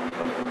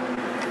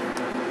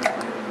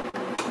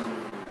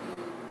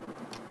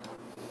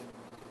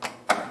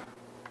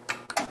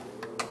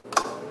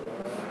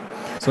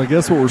 So I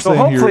guess what we're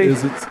saying here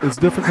is it's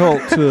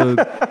difficult to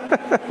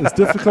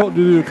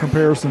do a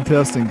comparison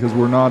testing because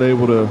we're not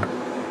able to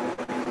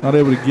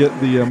get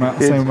the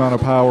same amount of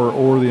power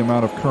or the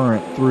amount of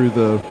current through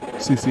the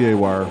CCA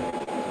wire.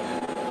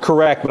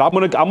 Correct, but I'm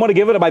gonna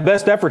give it my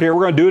best effort here.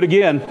 We're gonna do it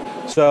again.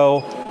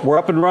 So we're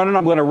up and running.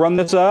 I'm gonna run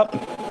this up.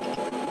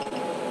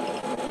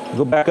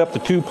 Go back up to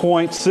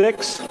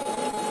 2.6,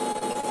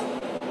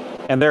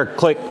 and there,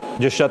 click,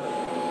 just shut.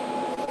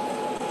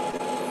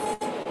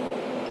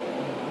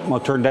 I'm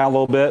gonna turn down a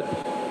little bit.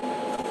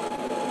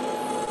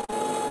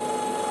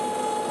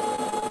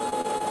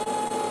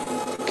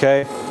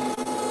 Okay,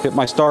 hit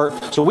my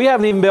start. So we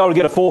haven't even been able to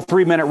get a full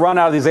 3-minute run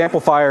out of these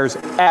amplifiers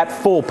at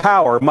full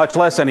power, much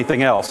less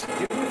anything else. Do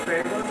me a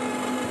favor,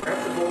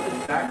 press the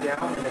voltage back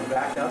down and then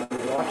back up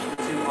and watch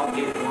the 2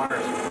 outdated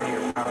wires in front of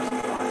your power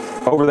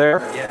supplies. Over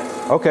there?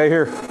 Yes. Okay,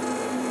 here.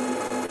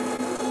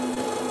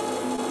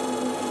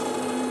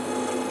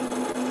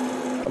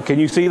 Can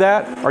you see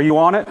that? Are you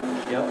on it?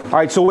 Yep. All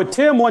right, so what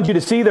Tim wants you to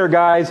see there,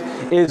 guys,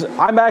 is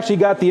I've actually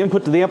got the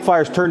input to the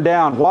amplifiers turned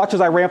down. Watch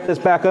as I ramp this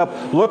back up.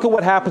 Look at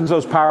what happens to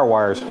those power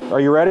wires.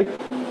 Are you ready? Do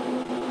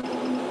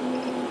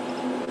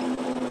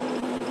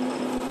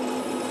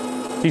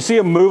you see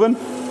them moving?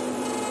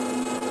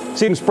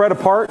 See them spread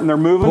apart and they're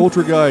moving?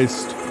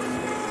 Poltergeist.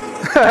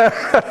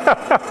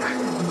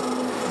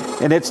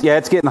 And it's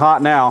getting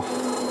hot now.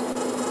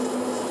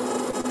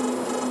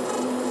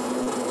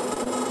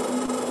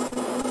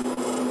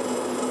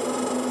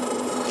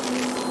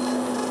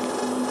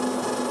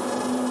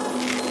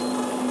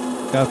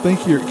 I think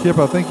Kip,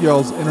 I think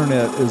y'all's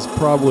internet is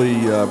probably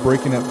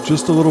breaking up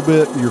just a little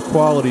bit. Your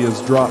quality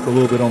has dropped a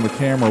little bit on the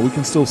camera. We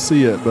can still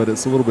see it, but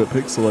it's a little bit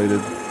pixelated.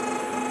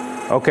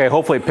 Okay,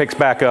 hopefully it picks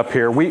back up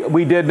here.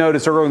 We did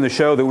notice earlier in the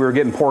show that we were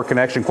getting poor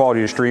connection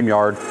quality to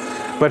StreamYard.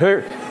 But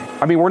here,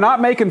 I mean, we're not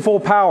making full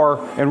power,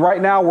 and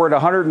right now we're at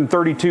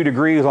 132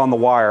 degrees on the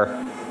wire.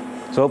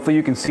 So hopefully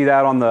you can see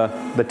that on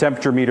the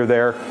temperature meter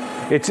there.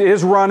 It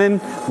is running.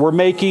 We're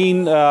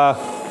making, I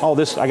got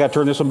to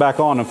turn this one back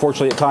on.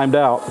 Unfortunately, it timed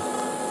out.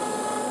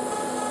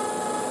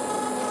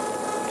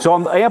 So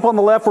on the amp on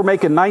the left, we're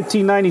making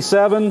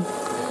 1997.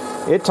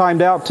 It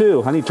timed out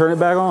too. I need to turn it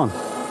back on.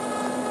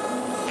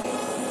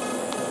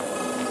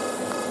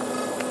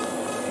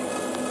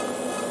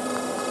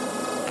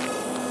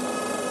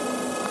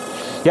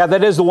 Yeah,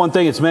 that is the one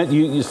thing. It's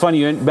funny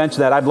you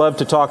mentioned that. I'd love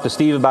to talk to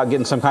Steve about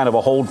getting some kind of a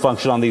hold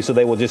function on these so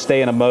they will just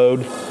stay in a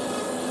mode.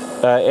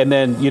 And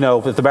then, you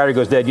know, if the battery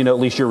goes dead, you know,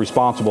 at least you're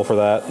responsible for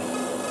that.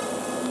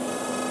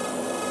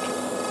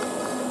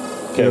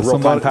 Okay, yeah,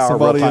 real-time power,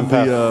 real-time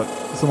power.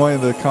 Somebody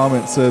in the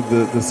comments said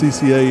that the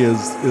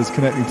CCA is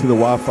connecting to the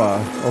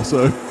Wi-Fi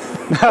also.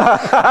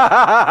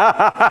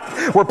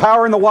 We're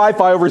powering the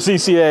Wi-Fi over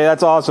CCA.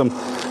 That's awesome.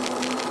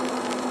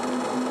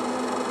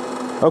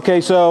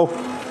 Okay, so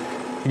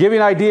to give you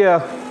an idea,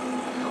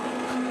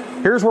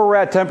 here's where we're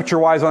at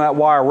temperature-wise on that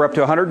wire. We're up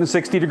to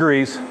 160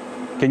 degrees.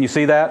 Can you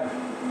see that?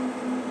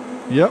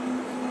 Yep.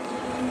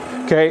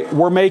 Okay,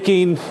 we're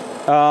making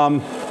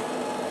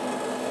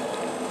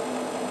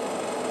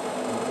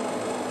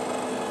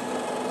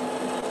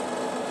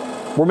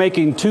we're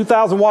making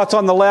 2,000 watts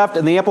on the left,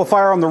 and the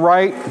amplifier on the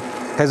right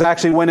has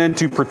actually went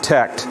into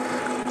protect.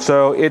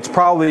 So it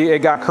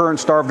got current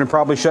starved and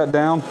probably shut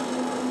down.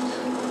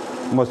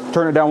 I'm gonna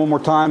turn it down one more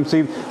time.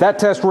 See, that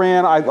test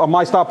ran, on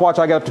my stopwatch,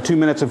 I got up to 2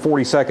 minutes and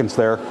 40 seconds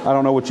there. I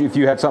don't know if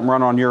you had something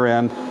run on your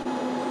end.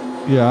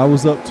 Yeah, I'm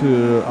up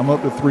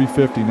to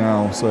 350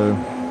 now, so.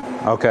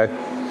 Okay,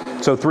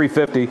 so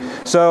 350.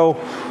 So,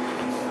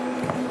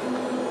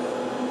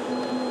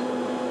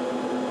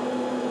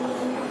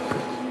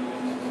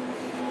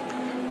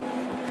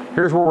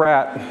 here's where we're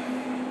at.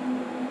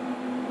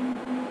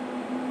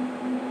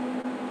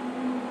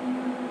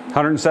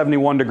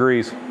 171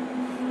 degrees.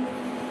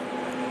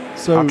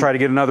 So I'll try to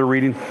get another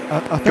reading. I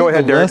think Go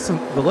ahead, Derek.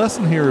 The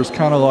lesson here is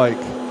kind of like,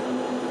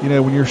 you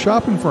know, when you're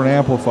shopping for an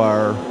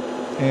amplifier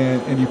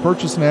and you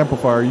purchase an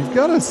amplifier, you've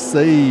got to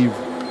save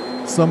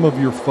some of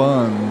your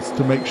funds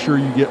to make sure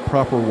you get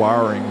proper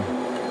wiring.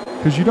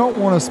 Because you don't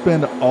want to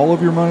spend all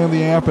of your money on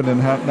the amp and then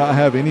not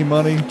have any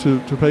money to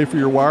pay for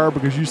your wire,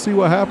 because you see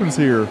what happens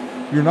here.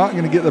 You're not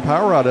going to get the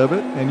power out of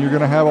it, and you're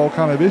going to have all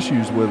kind of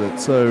issues with it.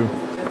 So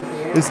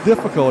it's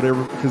difficult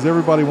because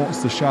everybody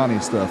wants the shiny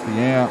stuff, the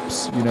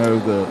amps, you know,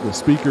 the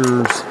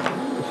speakers.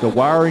 The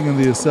wiring and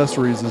the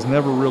accessories is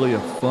never really a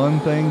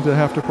fun thing to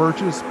have to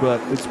purchase, but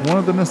it's one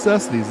of the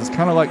necessities. It's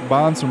kind of like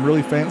buying some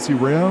really fancy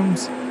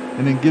rims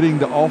and then getting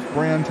the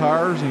off-brand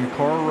tires and your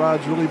car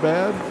rides really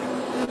bad.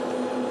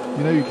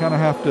 You know, you kind of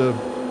have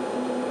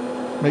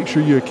to make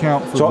sure you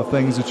account for the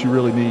things that you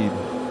really need.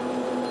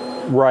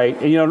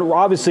 Right. And, you know,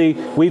 obviously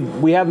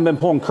we haven't been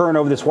pulling current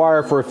over this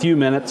wire for a few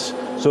minutes,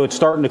 so it's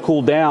starting to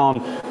cool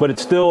down, but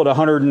it's still at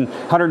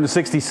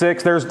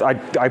 166.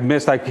 I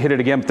missed, I hit it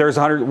again, but there's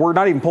 100. We're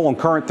not even pulling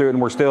current through it,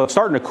 and we're still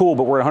starting to cool,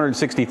 but we're at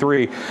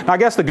 163. Now, I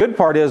guess the good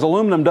part is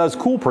aluminum does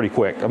cool pretty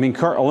quick. I mean,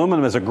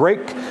 aluminum is a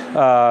great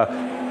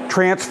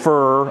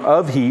transfer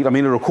of heat. I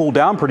mean, it'll cool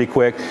down pretty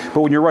quick,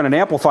 but when you're running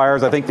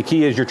amplifiers, I think the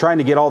key is you're trying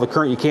to get all the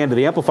current you can to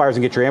the amplifiers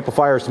and get your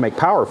amplifiers to make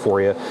power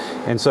for you.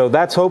 And so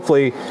that's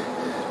hopefully,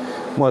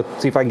 well,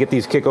 let's see if I can get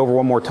these kick over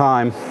one more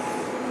time.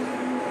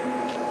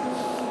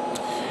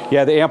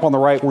 Yeah, the amp on the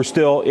right, we're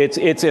still, it's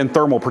in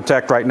thermal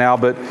protect right now,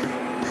 but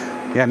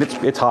yeah, and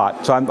it's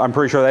hot. So I'm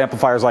pretty sure the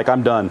amplifier's like,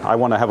 I'm done. I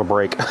want to have a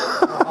break.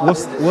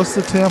 What's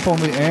the temp on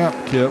the amp,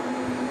 Kip?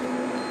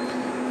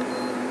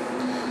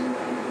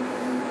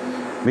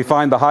 Let me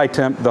find the high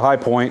temp, the high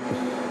point.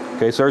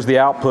 Okay, so there's the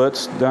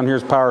outputs. Down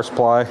here's power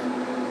supply.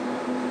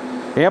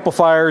 The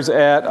amplifier's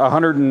at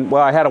 100,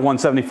 well, I had a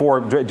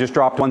 174, it just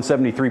dropped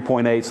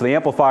 173.8. So the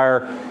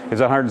amplifier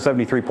is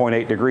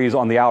 173.8 degrees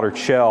on the outer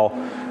shell,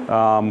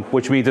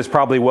 which means it's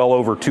probably well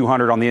over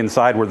 200 on the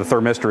inside where the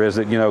thermistor is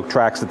that, you know,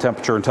 tracks the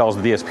temperature and tells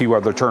the DSP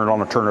whether to turn it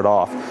on or turn it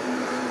off.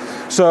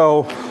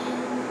 So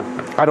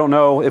I don't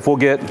know if we'll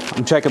get,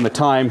 I'm checking the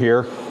time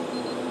here.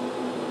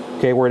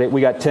 Okay,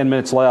 we got 10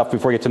 minutes left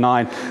before we get to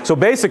 9. So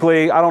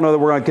basically, I don't know that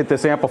we're going to get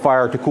this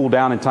amplifier to cool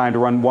down in time to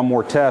run one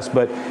more test,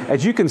 but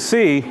as you can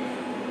see,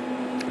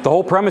 the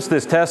whole premise of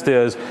this test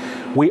is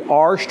we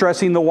are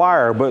stressing the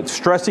wire, but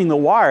stressing the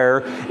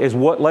wire is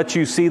what lets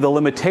you see the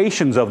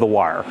limitations of the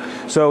wire.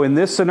 So in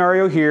this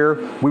scenario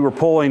here, we were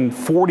pulling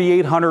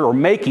 4,800 or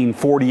making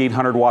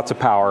 4,800 watts of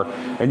power,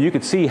 and you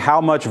could see how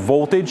much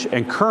voltage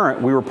and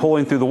current we were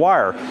pulling through the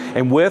wire.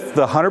 And with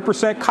the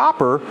 100%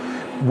 copper,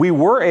 we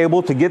were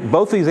able to get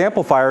both these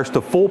amplifiers to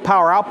full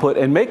power output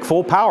and make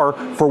full power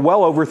for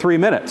well over 3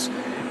 minutes.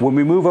 When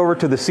we move over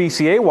to the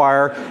CCA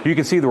wire, you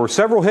can see there were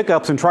several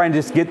hiccups in trying to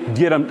just get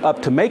them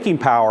up to making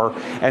power.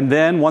 And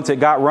then once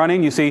it got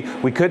running, you see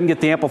we couldn't get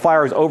the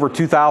amplifiers over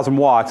 2,000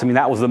 watts. I mean,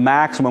 that was the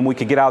maximum we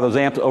could get out of those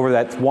amps over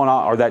that that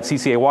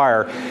CCA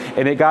wire.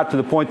 And it got to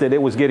the point that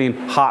it was getting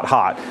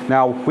hot.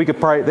 Now, we could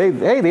probably,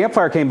 hey, the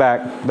amplifier came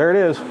back. There it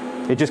is.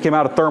 It just came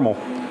out of thermal.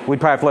 We'd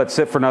probably have to let it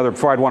sit for another,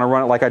 before I'd want to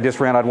run it like I just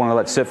ran, I'd want to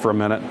let it sit for a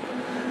minute.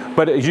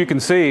 But as you can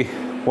see,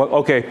 well,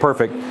 okay,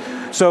 perfect.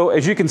 So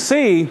as you can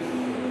see,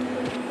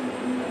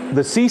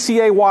 the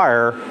CCA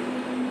wire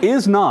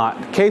is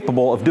not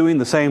capable of doing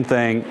the same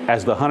thing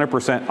as the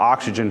 100%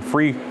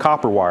 oxygen-free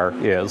copper wire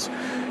is.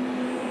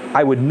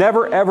 I would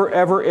never, ever,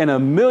 ever in a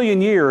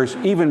million years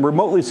even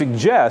remotely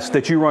suggest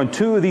that you run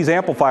 2 of these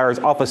amplifiers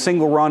off a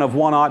single run of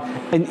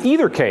 1/0 in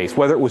either case,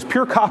 whether it was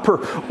pure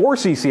copper or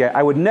CCA.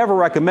 I would never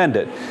recommend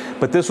it.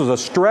 But this was a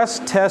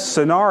stress test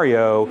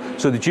scenario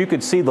so that you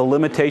could see the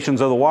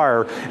limitations of the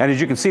wire. And as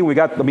you can see,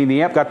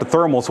 the amp got to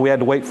thermal, so we had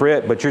to wait for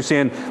it. But you're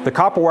seeing the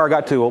copper wire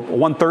got to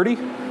 130.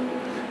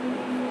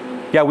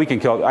 Yeah, I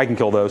can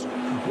kill those.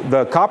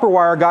 The copper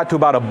wire got to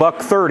about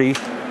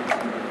 $1.30.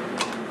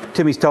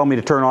 Timmy's telling me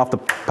to turn off the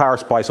power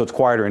supply so it's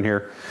quieter in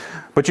here.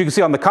 But you can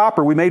see on the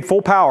copper, we made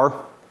full power.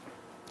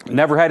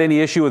 Never had any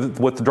issue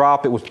with the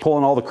drop. It was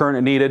pulling all the current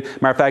it needed.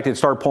 Matter of fact, it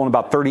started pulling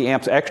about 30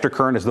 amps extra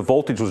current as the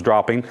voltage was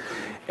dropping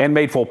and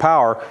made full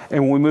power.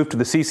 And when we moved to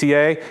the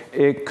CCA,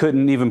 it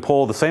couldn't even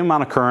pull the same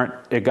amount of current.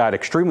 It got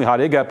extremely hot.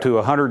 It got up to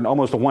 100,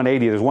 almost a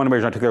 180. There's one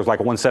measurement I took there was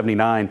like a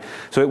 179.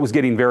 So it was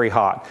getting very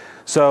hot.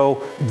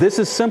 So this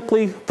is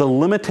simply the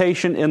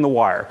limitation in the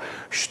wire.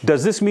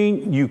 Does this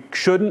mean you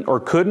shouldn't or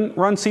couldn't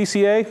run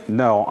CCA?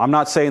 No, I'm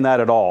not saying that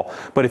at all.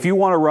 But if you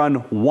want to run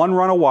one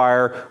run of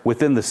wire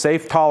within the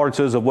safe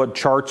tolerances of what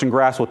charts and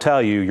graphs will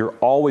tell you, you're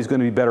always going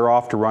to be better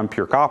off to run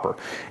pure copper.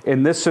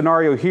 In this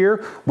scenario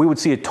here, we would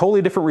see a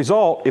totally different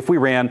result if we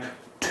ran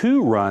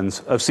 2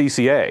 runs of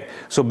CCA.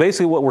 So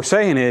basically what we're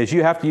saying is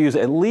you have to use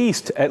at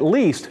least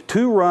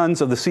 2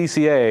 runs of the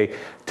CCA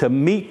to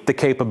meet the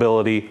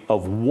capability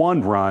of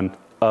 1 run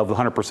of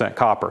 100%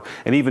 copper.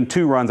 And even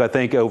 2 runs, I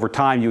think over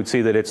time you would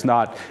see that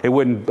it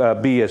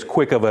wouldn't be as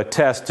quick of a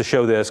test to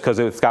show this because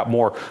it's got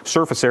more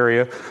surface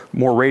area,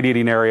 more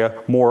radiating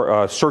area,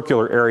 more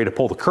circular area to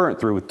pull the current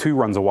through with 2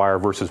 runs of wire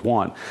versus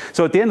 1.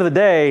 So at the end of the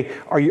day,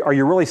 are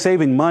you really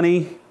saving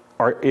money?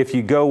 Or if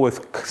you go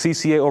with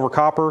CCA over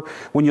copper,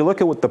 when you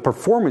look at what the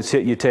performance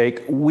hit you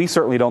take, we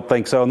certainly don't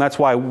think so, and that's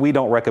why we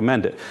don't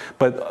recommend it.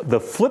 But the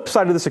flip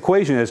side of this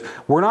equation is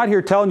we're not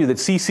here telling you that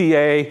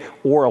CCA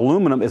or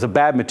aluminum is a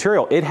bad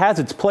material. It has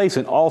its place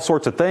in all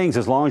sorts of things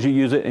as long as you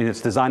use it and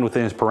it's designed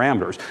within its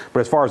parameters.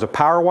 But as far as a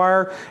power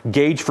wire,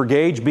 gauge for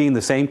gauge being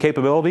the same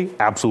capability,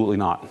 absolutely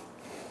not.